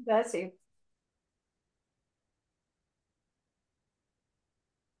 That's it.